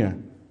armonía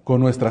con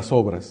nuestras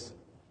obras.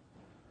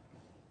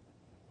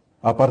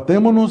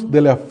 Apartémonos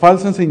de la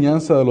falsa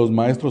enseñanza de los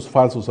maestros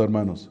falsos,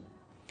 hermanos,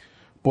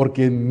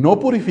 porque no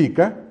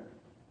purifica,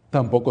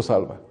 tampoco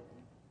salva.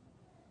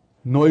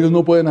 No, ellos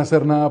no pueden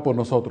hacer nada por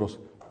nosotros,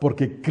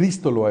 porque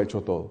Cristo lo ha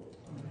hecho todo.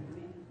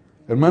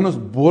 Hermanos,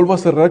 vuelvo a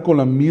cerrar con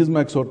la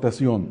misma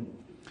exhortación.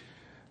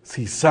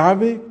 Si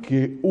sabe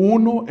que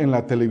uno en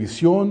la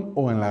televisión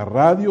o en la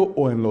radio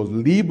o en los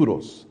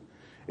libros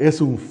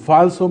es un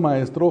falso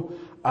maestro,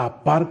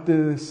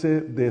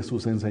 apártese de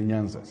sus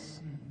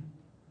enseñanzas.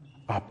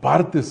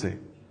 Apártese.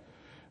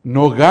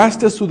 No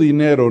gaste su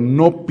dinero,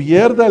 no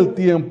pierda el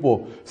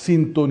tiempo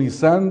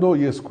sintonizando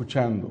y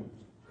escuchando.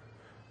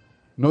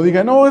 No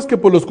diga, no, es que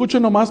pues lo escucho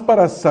nomás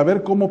para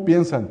saber cómo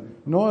piensan.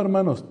 No,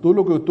 hermanos,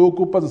 lo que tú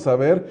ocupas de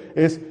saber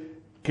es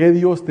qué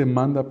Dios te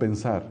manda a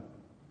pensar.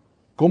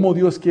 Cómo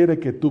Dios quiere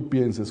que tú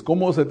pienses,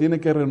 cómo se tiene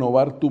que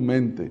renovar tu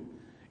mente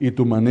y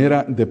tu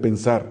manera de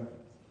pensar.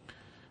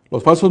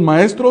 Los falsos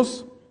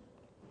maestros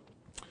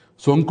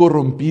son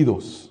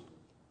corrompidos.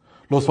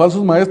 Los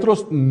falsos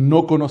maestros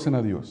no conocen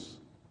a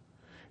Dios.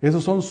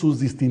 Esos son sus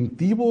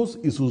distintivos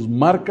y sus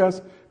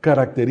marcas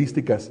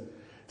características,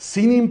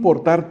 sin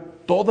importar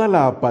toda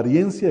la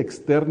apariencia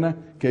externa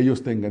que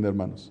ellos tengan,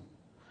 hermanos.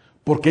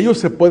 Porque ellos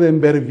se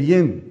pueden ver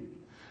bien,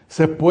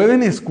 se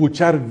pueden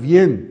escuchar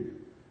bien.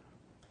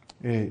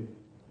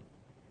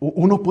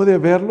 Uno puede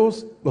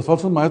verlos, los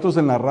falsos maestros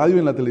en la radio y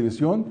en la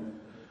televisión,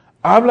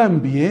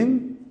 hablan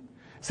bien,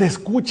 se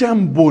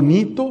escuchan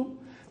bonito,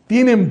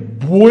 tienen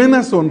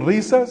buenas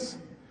sonrisas,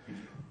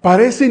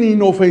 parecen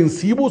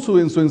inofensivos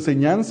en su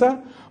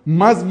enseñanza,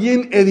 más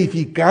bien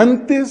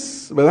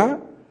edificantes,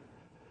 ¿verdad?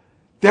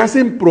 Te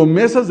hacen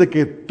promesas de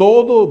que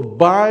todo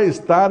va a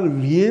estar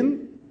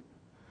bien.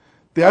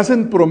 Te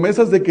hacen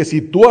promesas de que si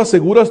tú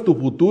aseguras tu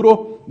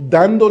futuro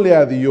dándole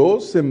a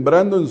Dios,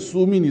 sembrando en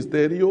su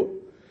ministerio,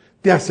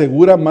 te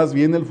asegura más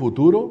bien el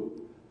futuro.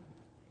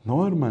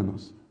 No,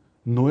 hermanos,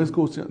 no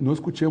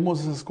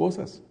escuchemos esas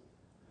cosas.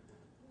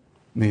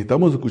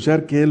 Necesitamos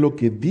escuchar qué es lo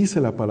que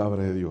dice la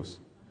palabra de Dios.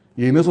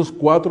 Y en esos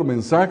 4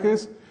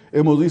 mensajes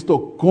hemos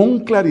visto con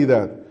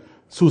claridad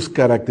sus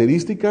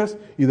características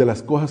y de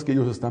las cosas que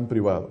ellos están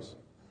privados,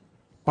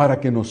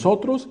 para que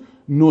nosotros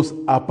nos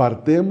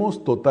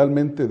apartemos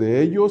totalmente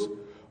de ellos,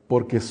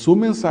 porque su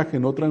mensaje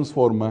no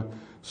transforma,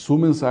 su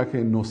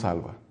mensaje no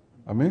salva.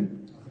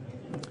 Amén.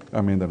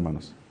 Amén,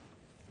 hermanos.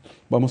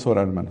 Vamos a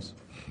orar, hermanos.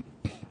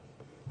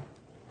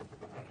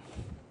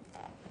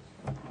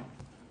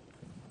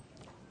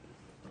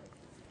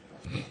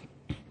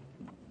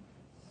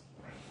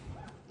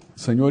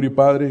 Señor y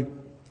Padre,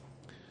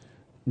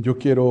 yo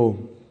quiero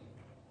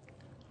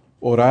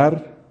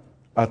orar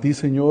a ti,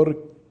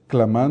 Señor,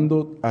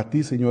 clamando a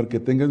ti, Señor, que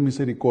tengas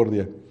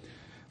misericordia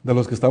de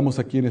los que estamos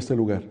aquí en este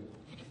lugar.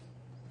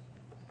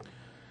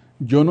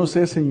 Yo no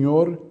sé,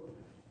 Señor,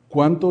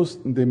 cuántos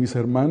de mis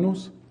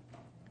hermanos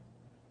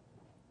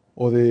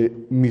o de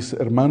mis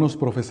hermanos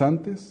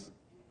profesantes,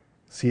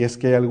 si es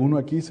que hay alguno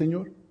aquí,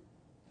 Señor,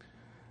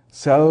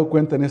 se ha dado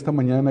cuenta en esta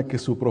mañana que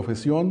su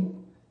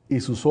profesión y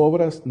sus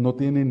obras no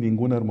tienen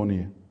ninguna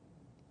armonía.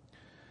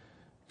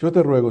 Yo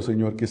te ruego,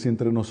 Señor, que si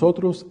entre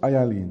nosotros hay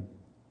alguien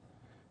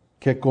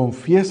que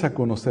confiesa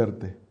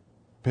conocerte,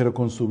 pero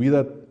con su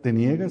vida te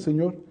niega,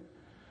 Señor,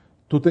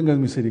 tú tengas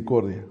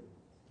misericordia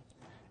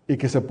y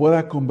que se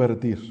pueda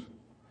convertir,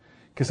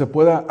 que se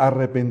pueda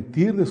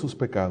arrepentir de sus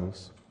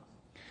pecados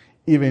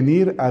y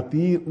venir a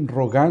ti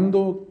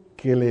rogando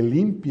que le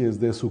limpies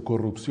de su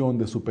corrupción,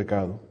 de su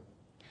pecado,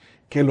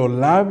 que lo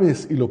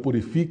laves y lo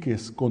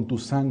purifiques con tu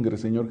sangre,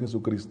 Señor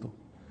Jesucristo,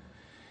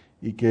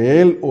 y que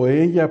él o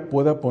ella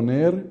pueda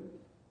poner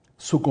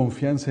su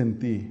confianza en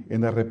ti,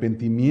 en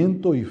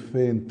arrepentimiento y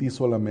fe en ti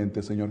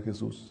solamente, Señor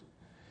Jesús.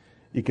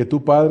 Y que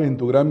tu Padre, en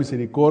tu gran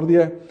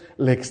misericordia,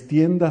 le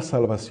extienda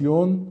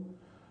salvación,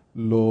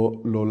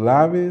 lo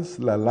laves,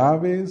 la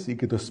laves, y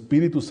que tu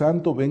Espíritu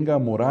Santo venga a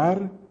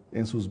morar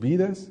en sus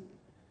vidas,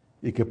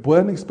 y que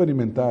puedan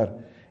experimentar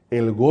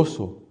el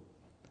gozo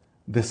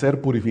de ser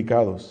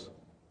purificados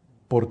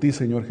por ti,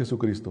 Señor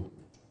Jesucristo.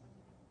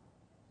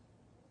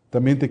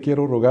 También te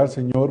quiero rogar,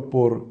 Señor,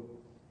 por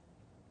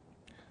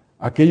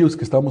aquellos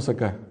que estamos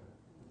acá,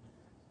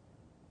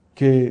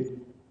 que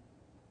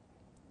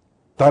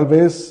tal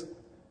vez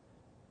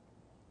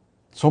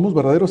somos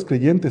verdaderos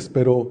creyentes,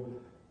 pero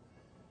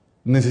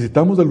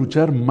necesitamos de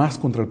luchar más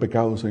contra el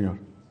pecado, Señor.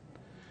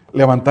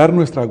 Levantar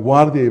nuestra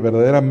guardia y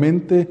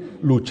verdaderamente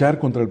luchar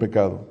contra el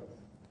pecado.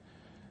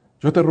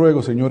 Yo te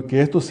ruego, Señor,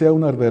 que esto sea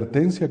una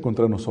advertencia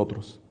contra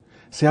nosotros,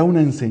 sea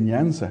una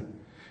enseñanza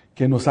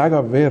que nos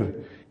haga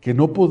ver que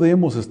no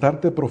podemos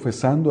estarte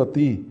profesando a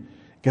ti,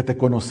 que te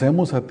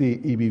conocemos a ti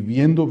y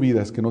viviendo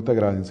vidas que no te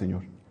agraden,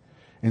 Señor.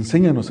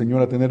 Enséñanos,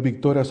 Señor, a tener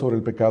victoria sobre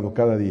el pecado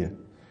cada día.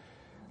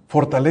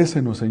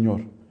 Fortalécenos,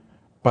 Señor,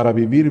 para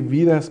vivir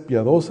vidas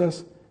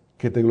piadosas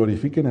que te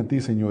glorifiquen a ti,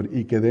 Señor,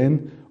 y que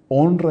den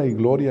honra y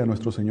gloria a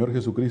nuestro Señor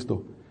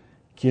Jesucristo,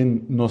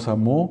 quien nos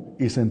amó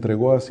y se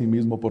entregó a sí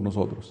mismo por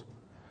nosotros.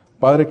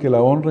 Padre, que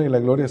la honra y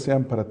la gloria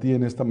sean para ti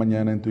en esta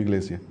mañana en tu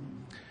iglesia.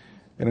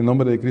 En el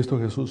nombre de Cristo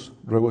Jesús,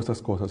 ruego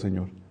estas cosas,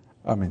 Señor.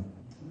 Amén.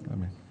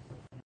 Amén.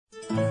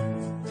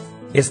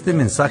 Este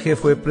mensaje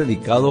fue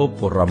predicado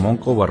por Ramón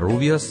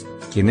Covarrubias,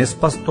 quien es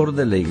pastor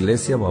de la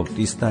Iglesia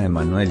Bautista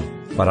Emanuel.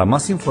 Para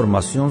más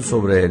información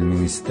sobre el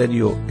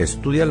ministerio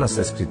Estudia las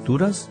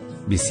Escrituras,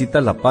 visita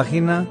la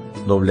página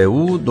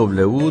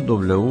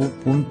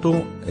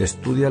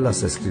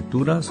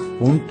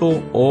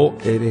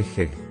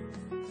www.estudialasescrituras.org.